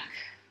way back.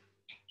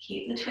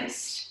 Keep the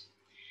twist.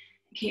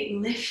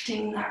 Keep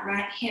lifting that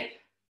right hip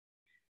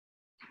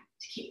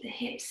to keep the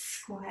hips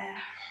square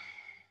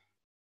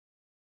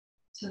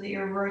so that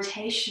your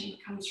rotation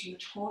comes from the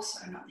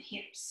torso, not the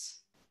hips.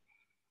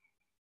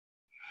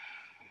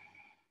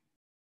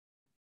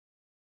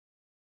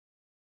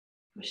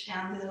 Push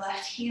down to the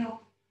left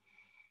heel.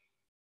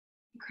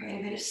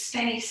 Create a bit of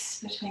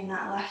space between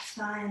that left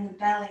thigh and the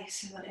belly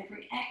so that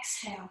every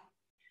exhale,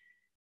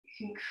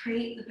 you can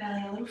create the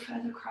belly a little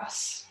further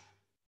across.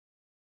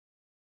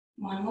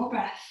 One more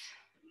breath.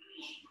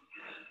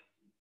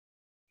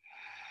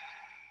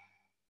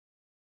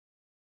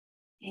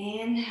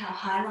 Inhale,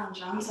 high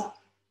lunge, arms up.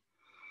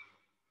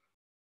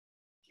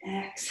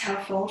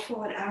 Exhale, fold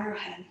forward,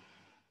 arrowhead.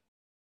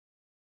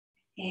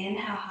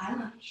 Inhale, high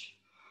lunge.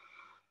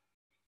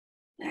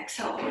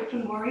 Exhale,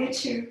 open warrior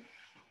two.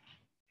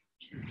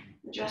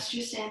 Adjust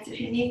your stance if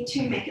you need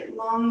to, make it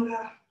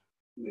longer.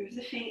 Move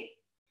the feet.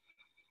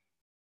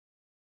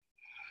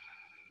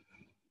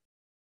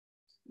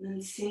 And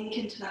then sink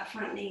into that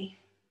front knee.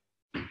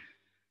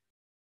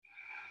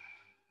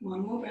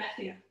 One more breath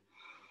here.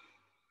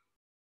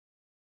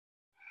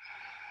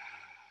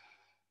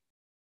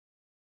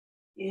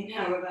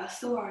 Inhale, reverse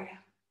the warrior.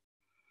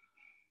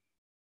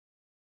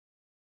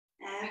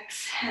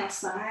 Exhale,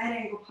 side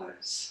angle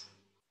pose.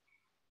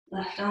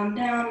 Left arm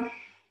down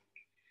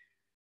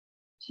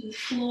to the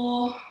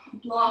floor,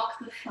 block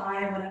the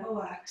thigh, whatever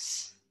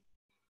works.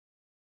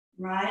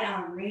 Right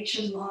arm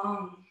reaches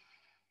long.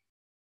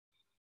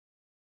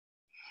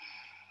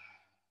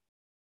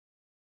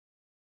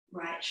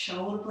 Right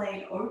shoulder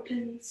blade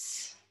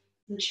opens,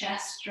 the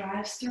chest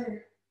drives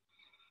through.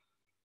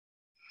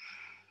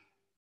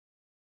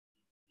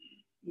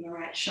 And the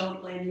right shoulder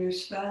blade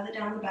moves further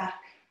down the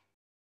back.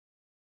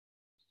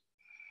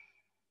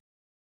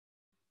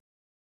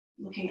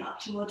 Looking up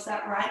towards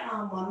that right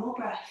arm, one more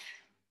breath.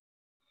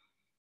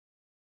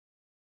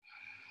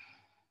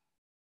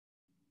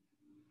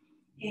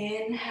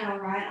 Inhale,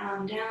 right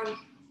arm down,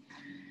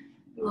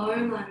 low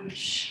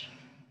lunge.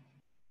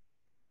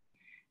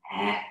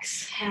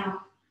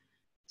 Exhale,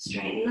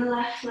 straighten the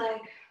left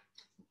leg,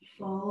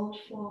 fold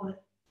forward.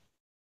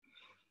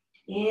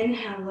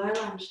 Inhale, low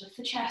lunge, lift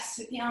the chest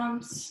with the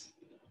arms.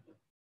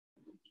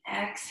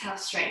 Exhale,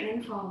 straighten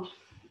and fold.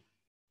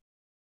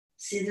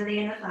 Scissor the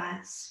inner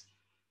thighs.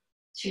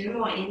 Two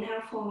more,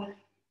 inhale forward.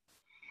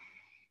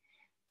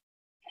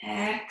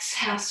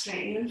 Exhale,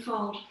 straighten and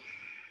fold.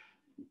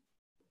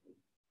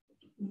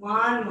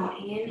 One more,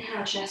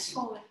 inhale, chest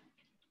forward.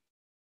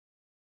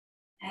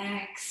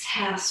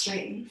 Exhale,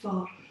 straighten and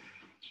fold.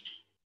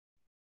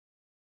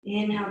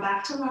 Inhale,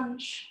 back to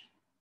lunge.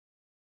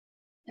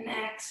 And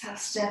exhale,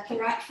 step the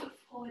right foot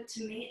forward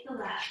to meet the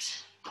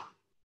left.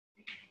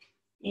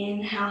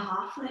 Inhale,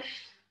 half lift.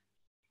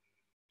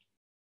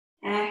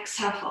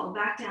 Exhale, fold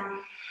back down.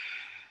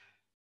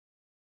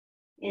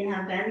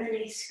 Inhale, bend the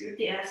knees, scoop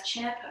the earth,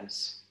 chair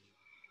pose.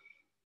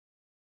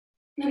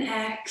 And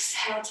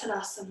exhale,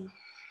 Tadasana.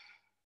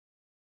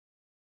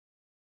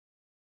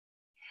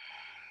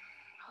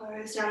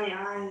 Close down the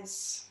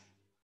eyes.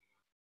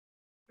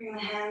 Bring the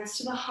hands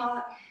to the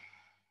heart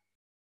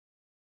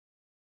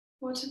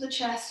or to the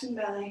chest and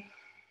belly.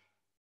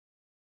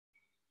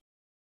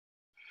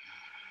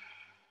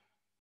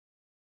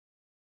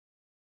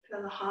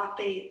 Feel the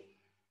heartbeat.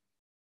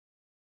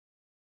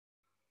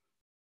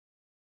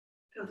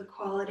 Feel the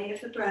quality of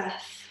the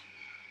breath.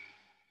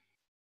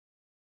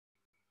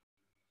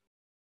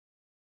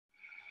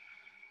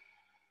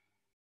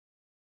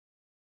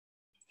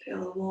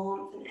 Feel the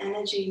warmth and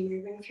energy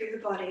moving through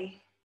the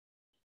body.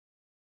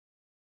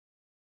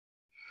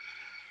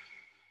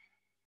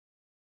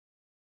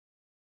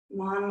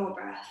 One more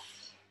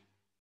breath.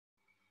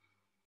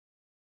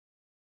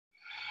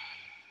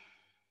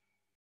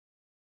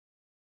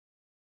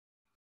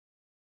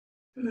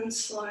 And then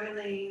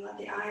slowly let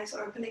the eyes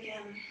open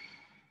again.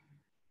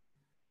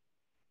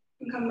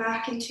 And come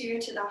back into your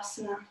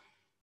Tadasana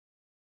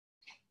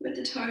with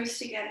the toes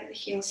together, the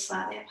heels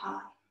slightly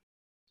apart.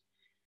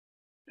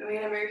 And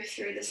we're going to move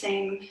through the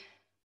same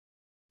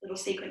little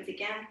sequence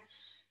again.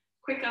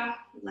 Quicker,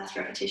 less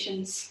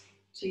repetitions,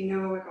 so you know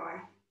where we're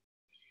going.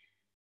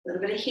 A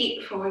little bit of heat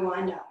before we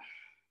wind up.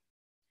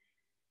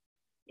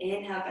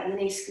 Inhale, bend the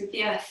knees, scoop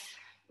the earth,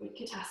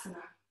 Utkatasana.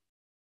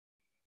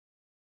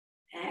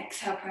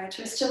 Exhale, prayer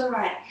twist to the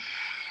right.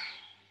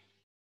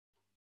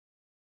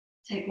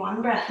 Take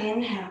one breath,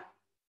 inhale.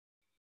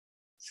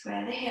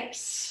 Square the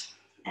hips.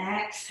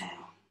 Exhale,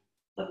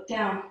 look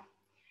down.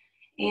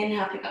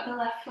 Inhale, pick up the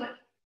left foot.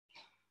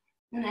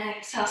 And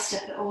exhale,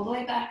 step it all the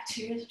way back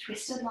to the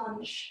twisted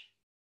lunge.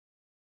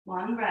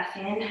 One breath,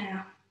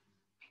 inhale.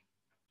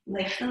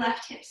 Lift the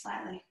left hip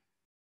slightly.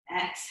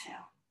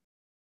 Exhale.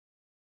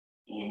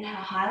 Inhale,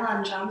 high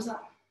lunge, arms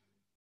up.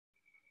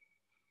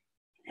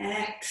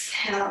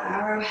 Exhale,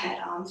 arrowhead,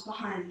 arms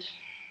behind.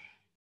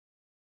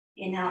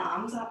 Inhale,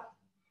 arms up.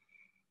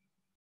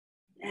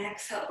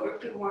 Exhale,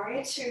 open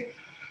warrior two.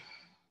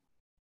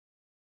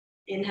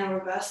 Inhale,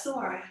 reverse the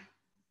warrior.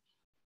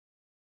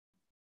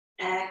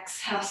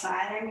 Exhale,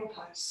 side angle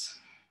pose.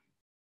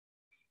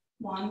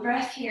 One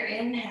breath here,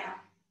 inhale.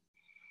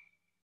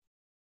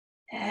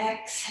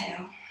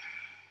 Exhale,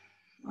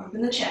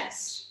 open the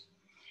chest.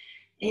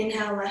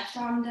 Inhale, left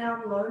arm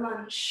down, low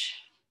lunge.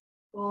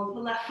 Ball the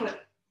left foot.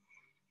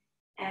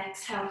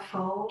 Exhale,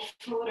 fold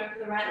forward over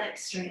the right leg,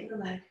 straighten the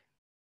leg.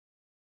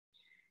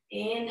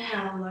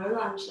 Inhale, low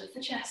lunge, lift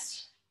the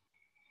chest.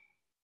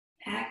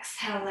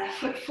 Exhale, left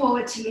foot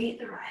forward to meet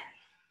the right.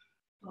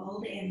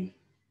 Fold in.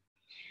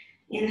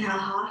 Inhale,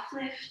 half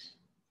lift.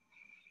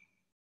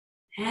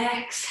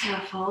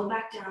 Exhale, fold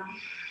back down.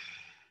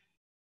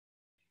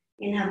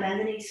 Inhale, bend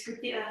the knees, scoop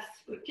the earth,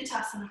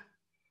 Utkatasana.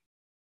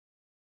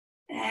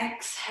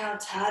 Exhale,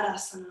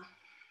 Tadasana.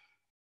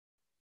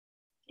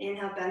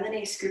 Inhale, bend the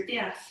knees, scoop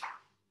the earth.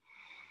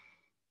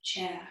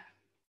 Chair.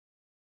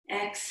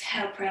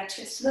 Exhale, prayer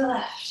twist to the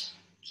left.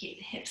 Keep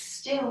the hips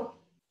still.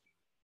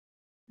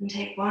 And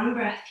take one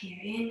breath here.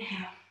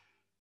 Inhale.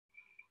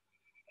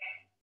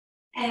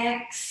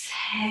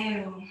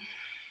 Exhale.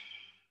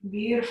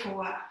 Beautiful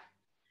work.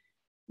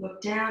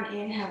 Look down,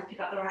 inhale, pick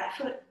up the right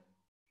foot.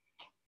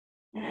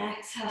 And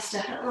exhale,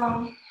 step it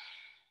long.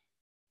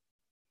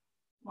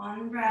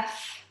 One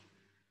breath.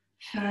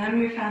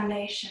 Firm your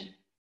foundation.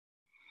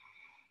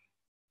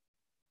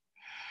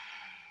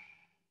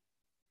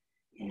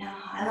 Inhale,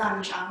 high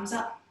lunge, arms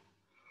up.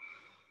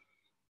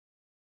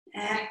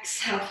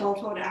 Exhale, fold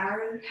forward,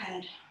 arrow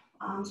head,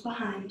 arms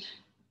behind.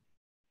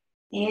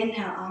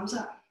 Inhale, arms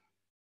up.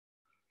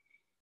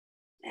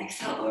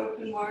 Exhale,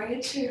 open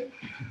warrior two.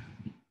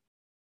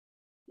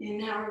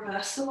 Inhale,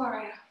 reverse the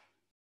warrior.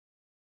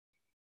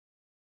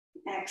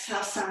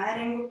 Exhale, side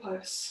angle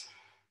pose.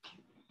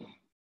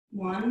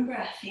 One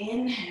breath,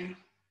 inhale.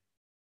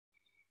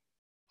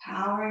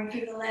 Powering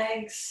through the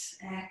legs,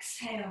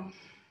 exhale.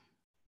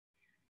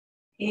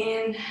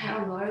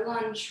 Inhale, low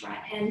lunge,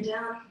 right hand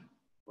down,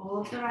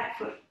 ball of the right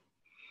foot.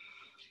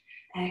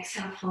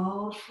 Exhale,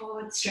 fold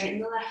forward, straighten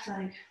the left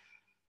leg.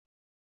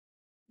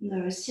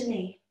 Nose to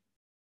knee.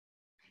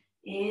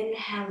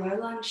 Inhale, low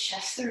lunge,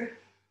 chest through.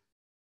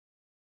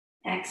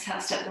 Exhale,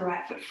 step the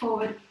right foot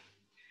forward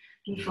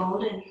and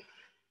fold in.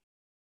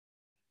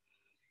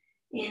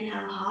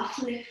 Inhale, half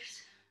lift.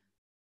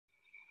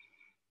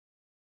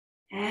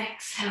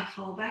 Exhale,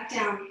 fold back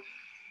down.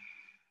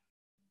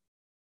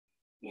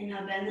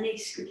 Inhale, bend the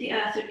knees, scoop the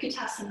earth,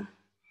 Utkatasana.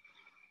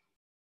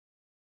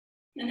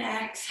 And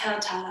exhale,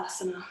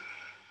 Tadasana.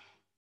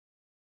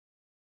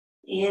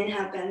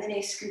 Inhale, bend the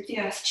knees, scoop the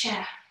earth,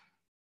 chair.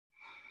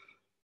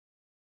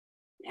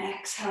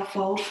 Exhale,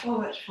 fold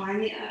forward,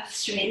 find the earth,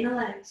 straighten the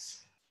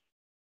legs.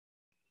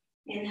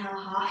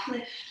 Inhale, half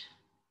lift.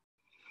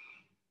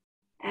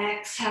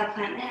 Exhale,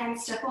 plant the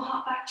hands, step or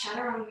hop back,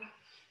 Chaturanga.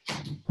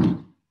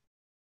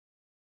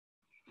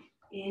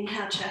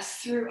 Inhale,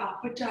 chest through,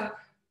 upward dog.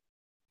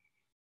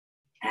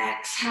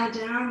 Exhale,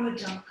 downward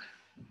dog.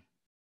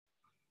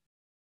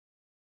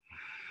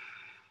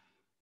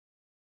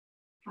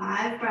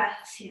 5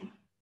 breaths here.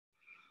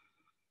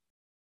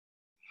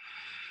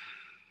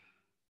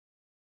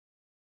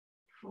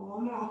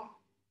 Four more.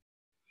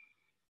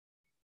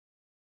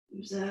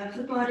 Observe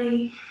the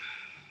body.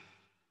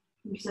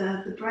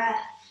 Observe the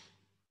breath.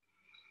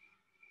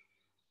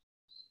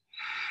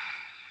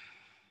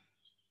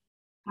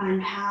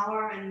 Find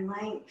power and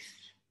length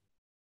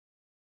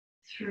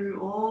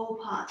through all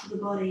parts of the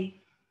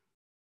body.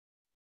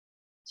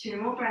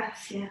 2 more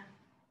breaths here.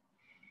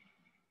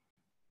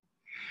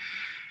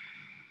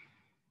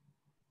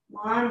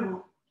 1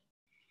 more.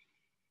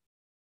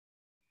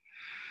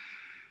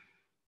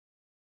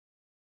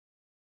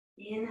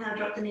 Inhale,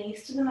 drop the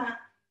knees to the mat.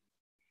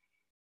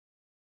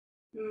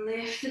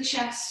 Lift the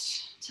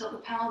chest, tilt the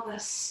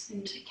pelvis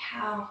into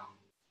cow.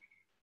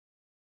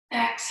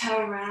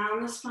 Exhale,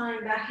 round the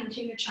spine back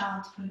into your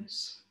child's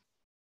pose.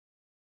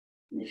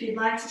 And if you'd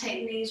like to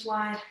take the knees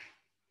wide,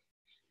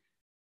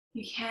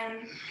 you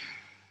can.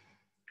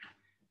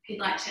 If you'd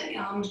like to take the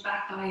arms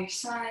back by your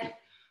side,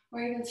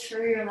 or even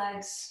through your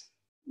legs,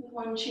 with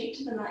one cheek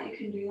to the mat, you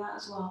can do that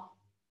as well.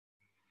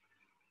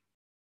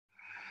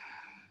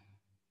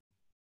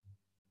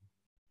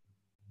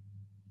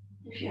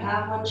 If you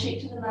have one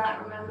cheek to the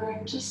mat,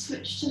 remember to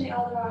switch to the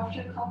other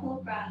after a couple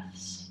of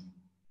breaths.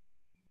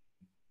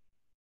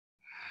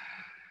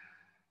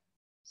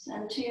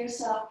 Center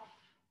yourself.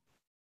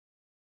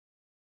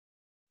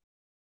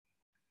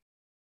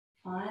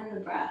 Find the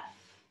breath.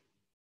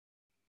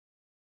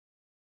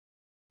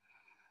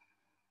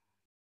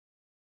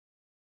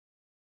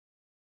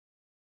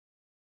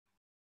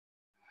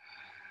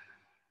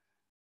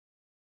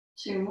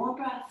 Two more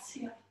breaths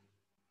here.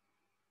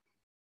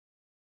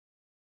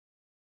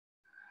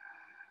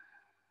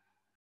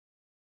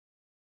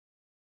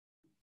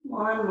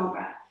 One more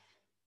breath.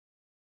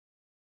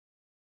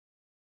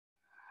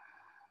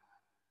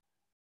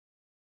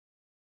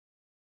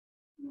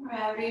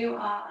 Wherever you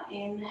are,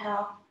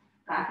 inhale,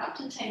 back up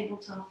to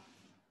tabletop.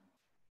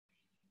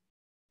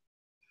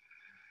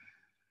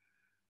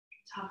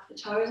 Tuck the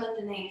toes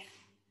underneath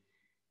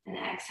and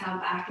exhale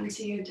back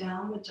into your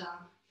downward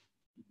dog.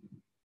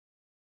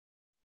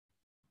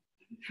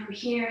 From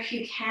here, if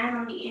you can,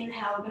 on the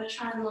inhale, we're going to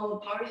try and lower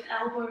both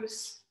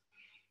elbows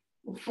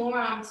or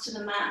forearms to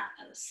the mat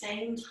at the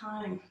same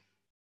time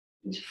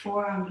into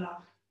forearm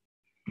dog.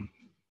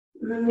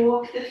 And then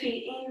walk the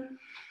feet in.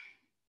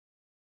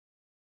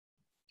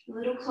 A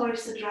little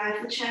closer,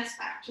 drive the chest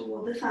back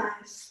toward the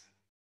thighs.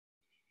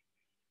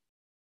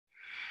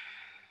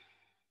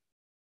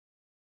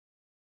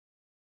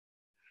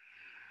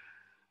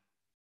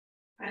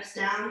 Press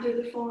down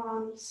through the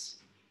forearms.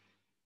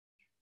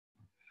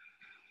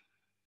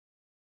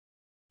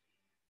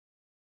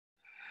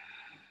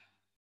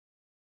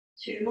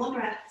 Two more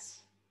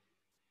breaths.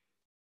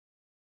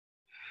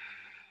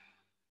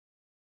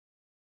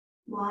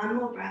 One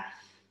more breath.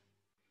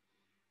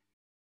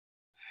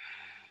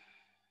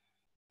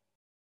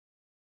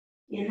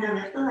 Inhale,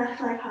 lift the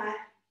left leg high.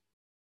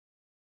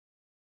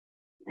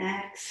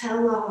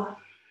 Exhale, lower.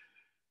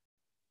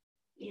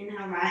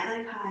 Inhale, right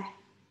leg high.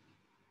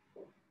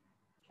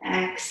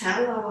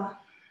 Exhale, lower.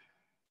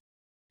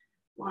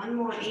 One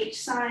more each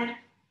side.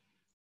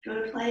 If you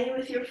want to play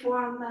with your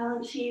forearm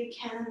balance here, you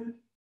can.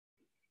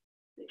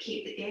 But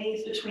keep the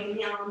gaze between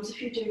the arms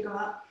if you do go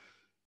up.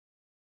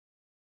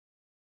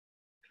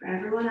 For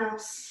everyone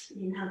else,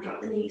 inhale,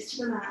 drop the knees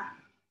to the mat.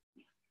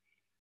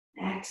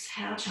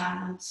 Exhale,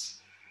 child's.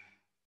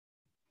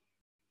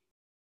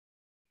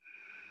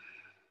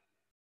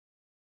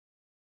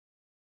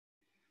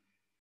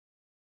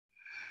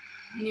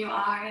 And you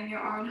are in your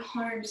own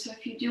home, so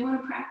if you do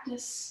want to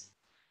practice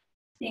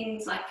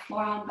things like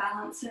forearm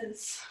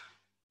balances,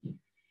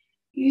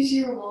 use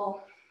your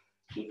wall.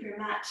 Keep your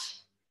mat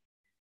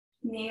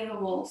near the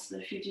wall so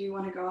that if you do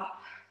want to go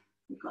up,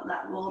 you've got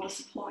that wall to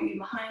support you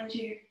behind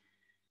you,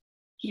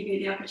 give you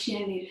the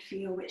opportunity to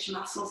feel which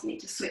muscles need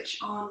to switch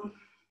on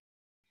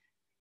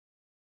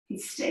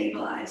and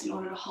stabilize in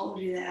order to hold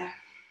you there.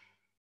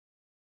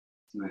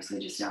 It's mostly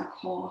just our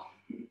core.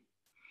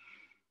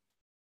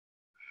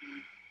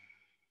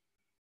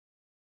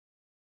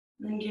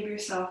 Then give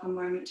yourself a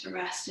moment to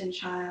rest in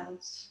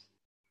child's.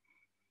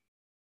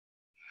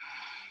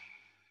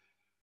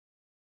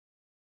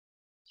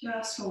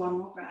 Just for one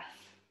more breath.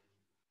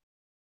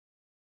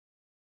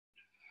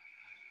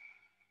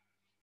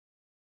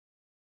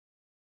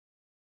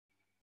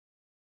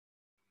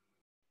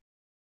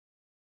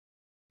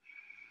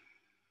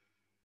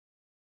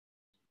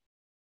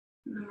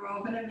 And then we're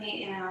all going to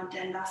meet in our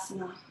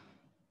Dandasana.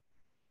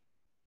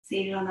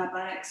 Seated on our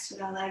buttocks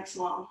with our legs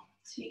long.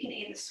 So you can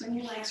either swing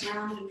your legs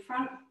round in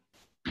front,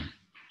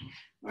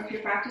 or if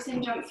you're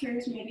practicing jump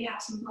throughs, maybe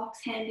have some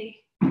blocks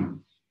handy.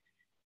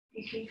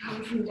 You can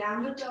come from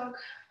downward dog,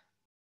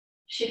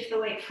 shift the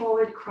weight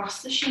forward,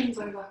 cross the shins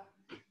over,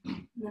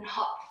 and then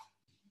hop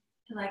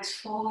the legs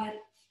forward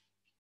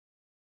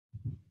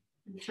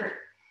and through.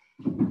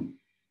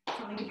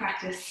 Something to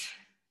practice.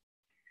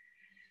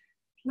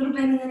 A little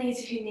bend in the knees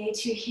if you need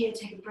to here.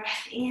 Take a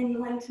breath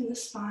in, lengthen the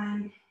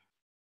spine.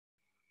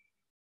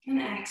 And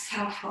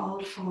exhale,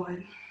 fold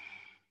forward.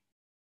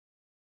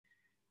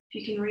 If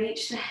you can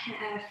reach the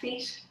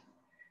feet,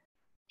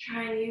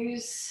 try and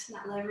use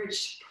that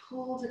leverage to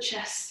pull the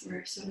chest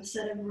through. So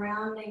instead of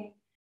rounding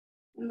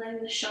and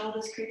letting the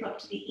shoulders creep up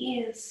to the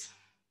ears,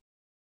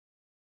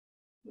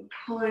 we're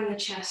pulling the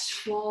chest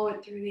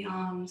forward through the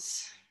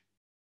arms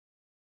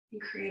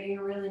and creating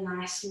a really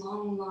nice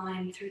long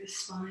line through the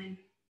spine,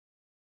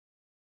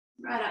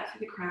 right up through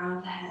the crown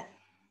of the head.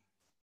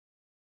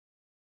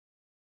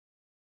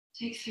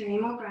 Take 3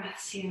 more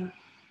breaths here.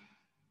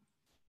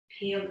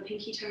 Peel the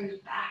pinky toes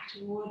back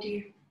toward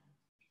you.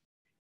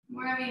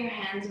 Wherever your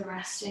hands are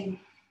resting,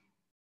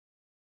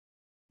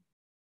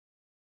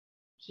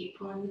 keep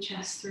pulling the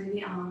chest through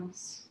the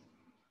arms.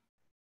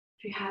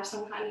 If you have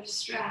some kind of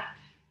strap,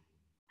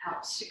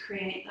 helps to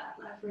create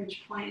that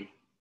leverage point.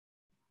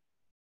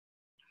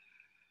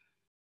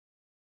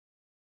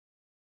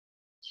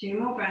 2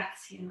 more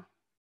breaths here.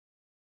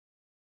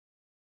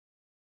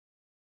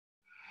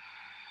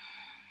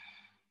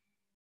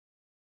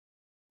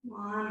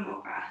 One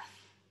more breath.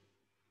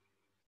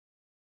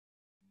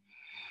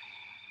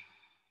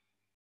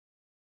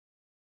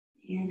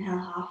 Inhale,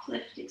 half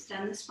lift,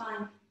 extend the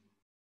spine.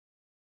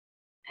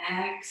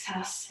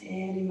 Exhale,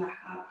 sitting back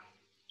up.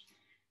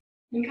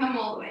 And come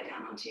all the way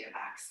down onto your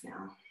backs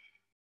now.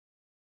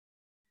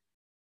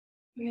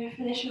 We're going to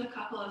finish with a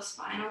couple of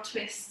spinal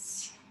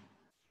twists.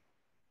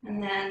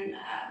 And then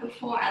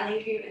before I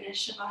leave you in a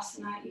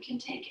Shavasana, you can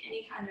take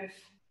any kind of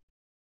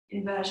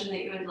inversion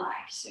that you would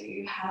like. So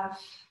you have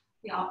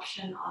the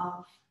option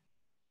of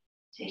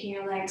taking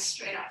your legs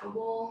straight up the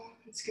wall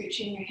and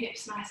scooching your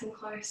hips nice and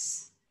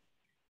close.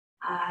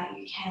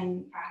 You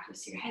can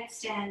practice your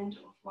headstand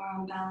or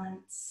forearm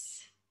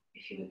balance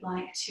if you would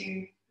like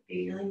to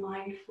be really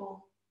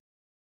mindful.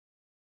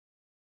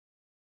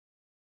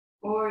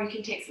 Or you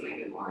can take something a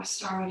bit more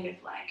restorative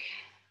like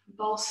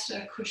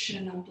bolster,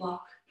 cushion, and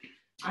block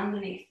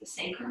underneath the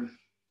sacrum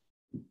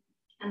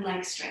and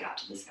legs straight up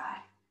to the sky.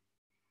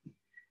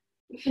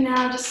 For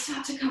now, just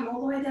start to come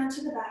all the way down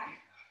to the back.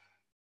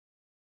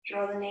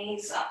 Draw the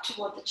knees up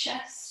toward the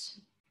chest.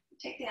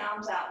 Take the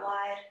arms out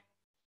wide.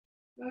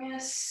 We're going to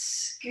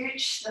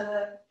scooch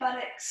the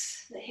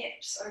buttocks, the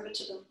hips over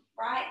to the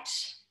right,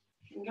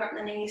 and drop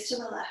the knees to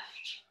the left.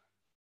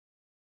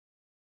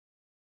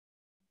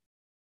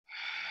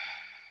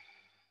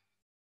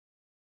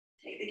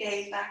 Take the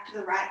gaze back to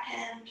the right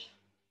hand.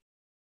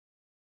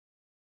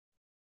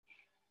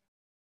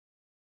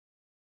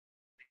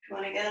 If you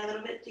want to get a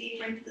little bit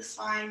deeper into the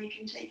spine, you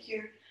can take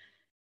your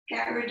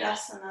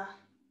Garudasana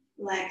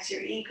legs,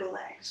 your eagle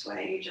legs,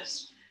 where you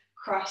just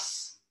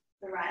cross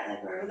the right leg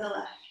over the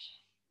left,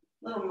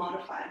 a little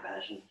modified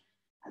version,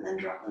 and then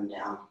drop them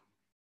down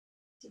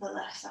to the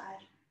left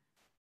side.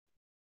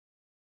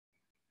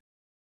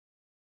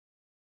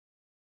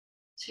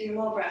 2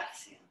 more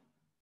breaths here.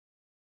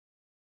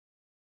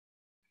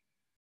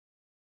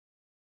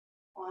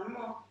 1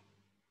 more.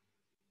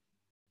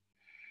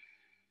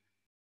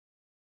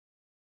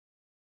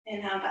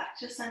 Inhale back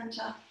to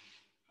center.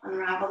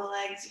 Unravel the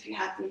legs if you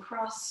have them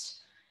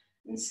crossed,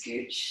 and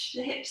scooch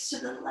the hips to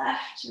the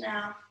left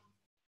now.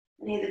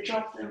 And either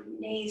drop the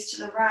knees to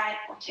the right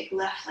or take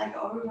left leg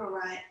over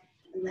right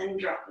and then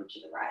drop them to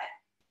the right.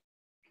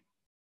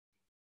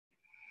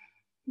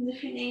 And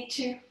if you need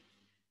to,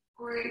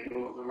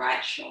 wriggle the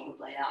right shoulder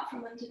blade out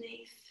from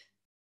underneath.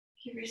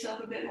 Give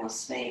yourself a bit more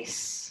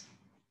space.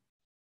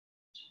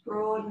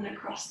 Broaden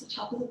across the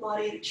top of the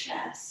body, the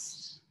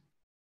chest.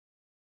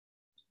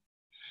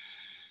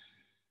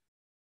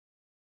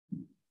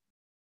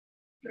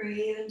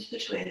 Breathe into the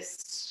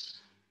twist.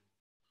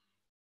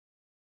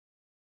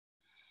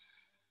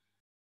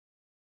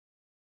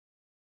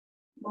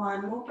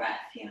 One more breath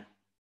here.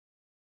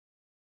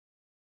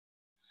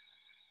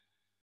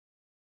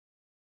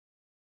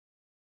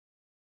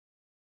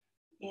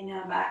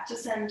 Inhale back to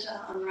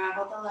center,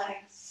 unravel the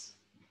legs.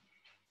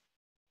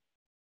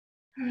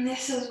 And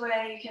this is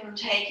where you can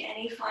take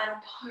any final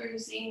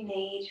pose you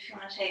need. If you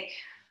want to take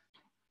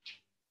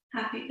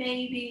happy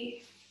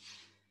baby,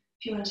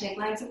 if you want to take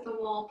legs at the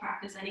wall,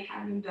 practice any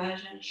kind of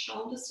inversion,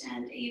 shoulder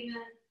stand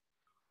even,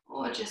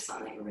 or just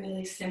something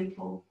really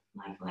simple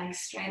like legs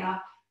straight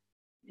up,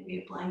 maybe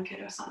a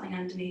blanket or something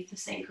underneath the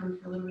sacrum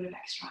for a little bit of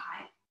extra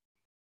height.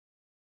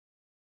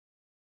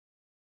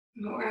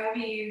 But wherever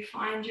you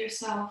find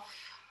yourself,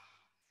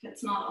 if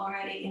it's not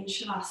already in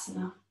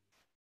Shavasana,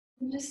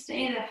 and just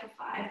stay there for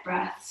 5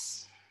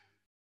 breaths.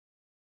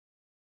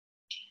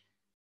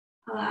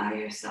 Allow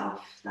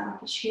yourself the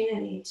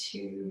opportunity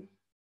to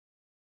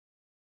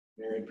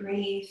really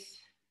breathe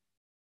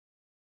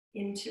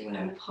into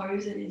whatever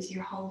pose it is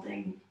you're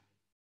holding.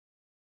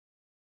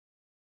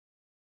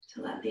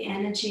 To let the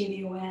energy,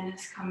 the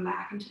awareness come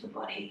back into the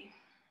body.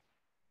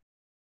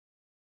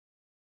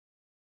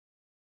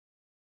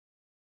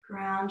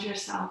 Ground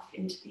yourself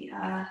into the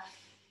earth.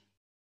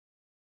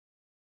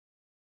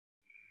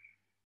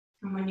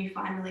 And when you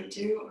finally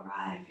do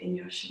arrive in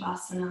your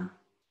Shavasana,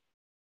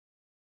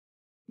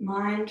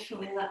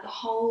 mindfully let the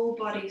whole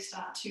body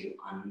start to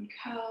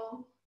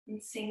uncurl and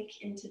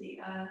sink into the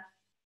earth.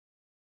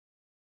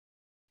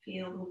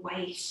 Feel the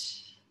weight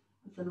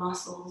of the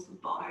muscles, the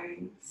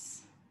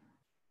bones,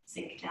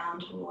 sink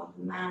down toward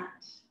the mat.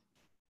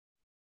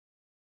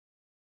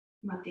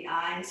 Let the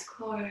eyes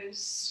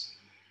close.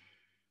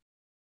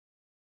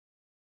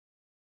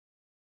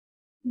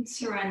 And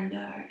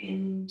surrender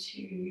into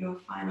your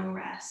final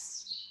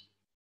rest.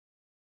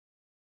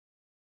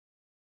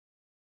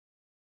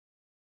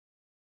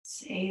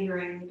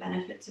 Savoring the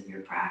benefits of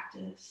your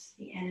practice,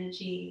 the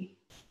energy,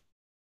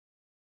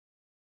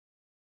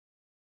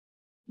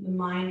 the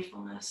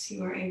mindfulness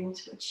you are able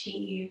to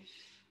achieve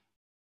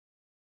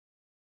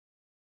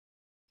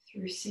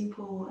through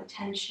simple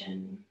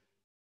attention,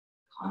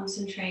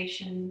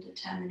 concentration,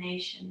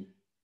 determination.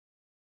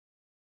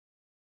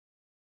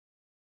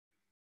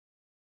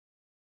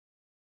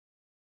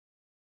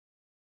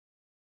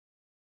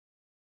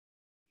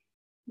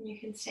 You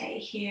can stay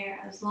here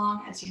as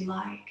long as you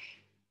like.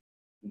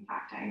 In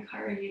fact, I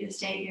encourage you to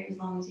stay here as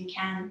long as you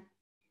can.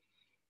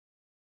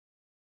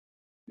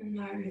 And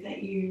know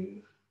that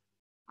you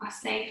are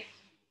safe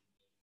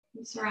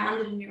and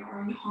surrounded in your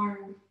own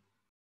home.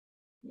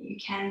 That you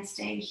can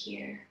stay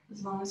here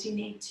as long as you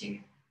need to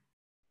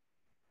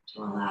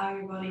allow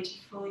your body to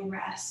fully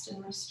rest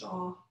and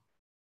restore.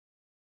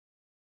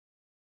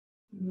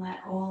 And let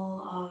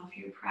all of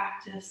your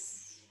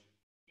practice,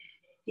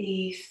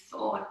 the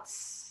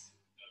thoughts,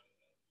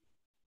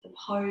 the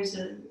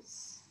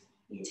poses,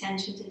 the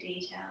attention to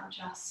detail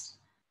just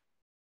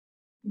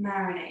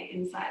marinate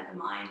inside the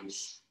mind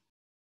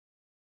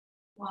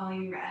while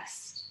you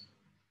rest.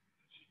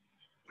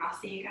 I'll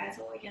see you guys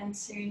all again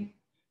soon.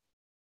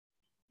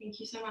 Thank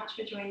you so much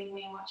for joining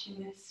me and watching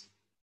this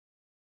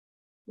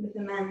with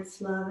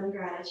immense love and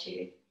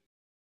gratitude.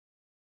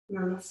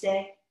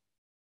 Namaste.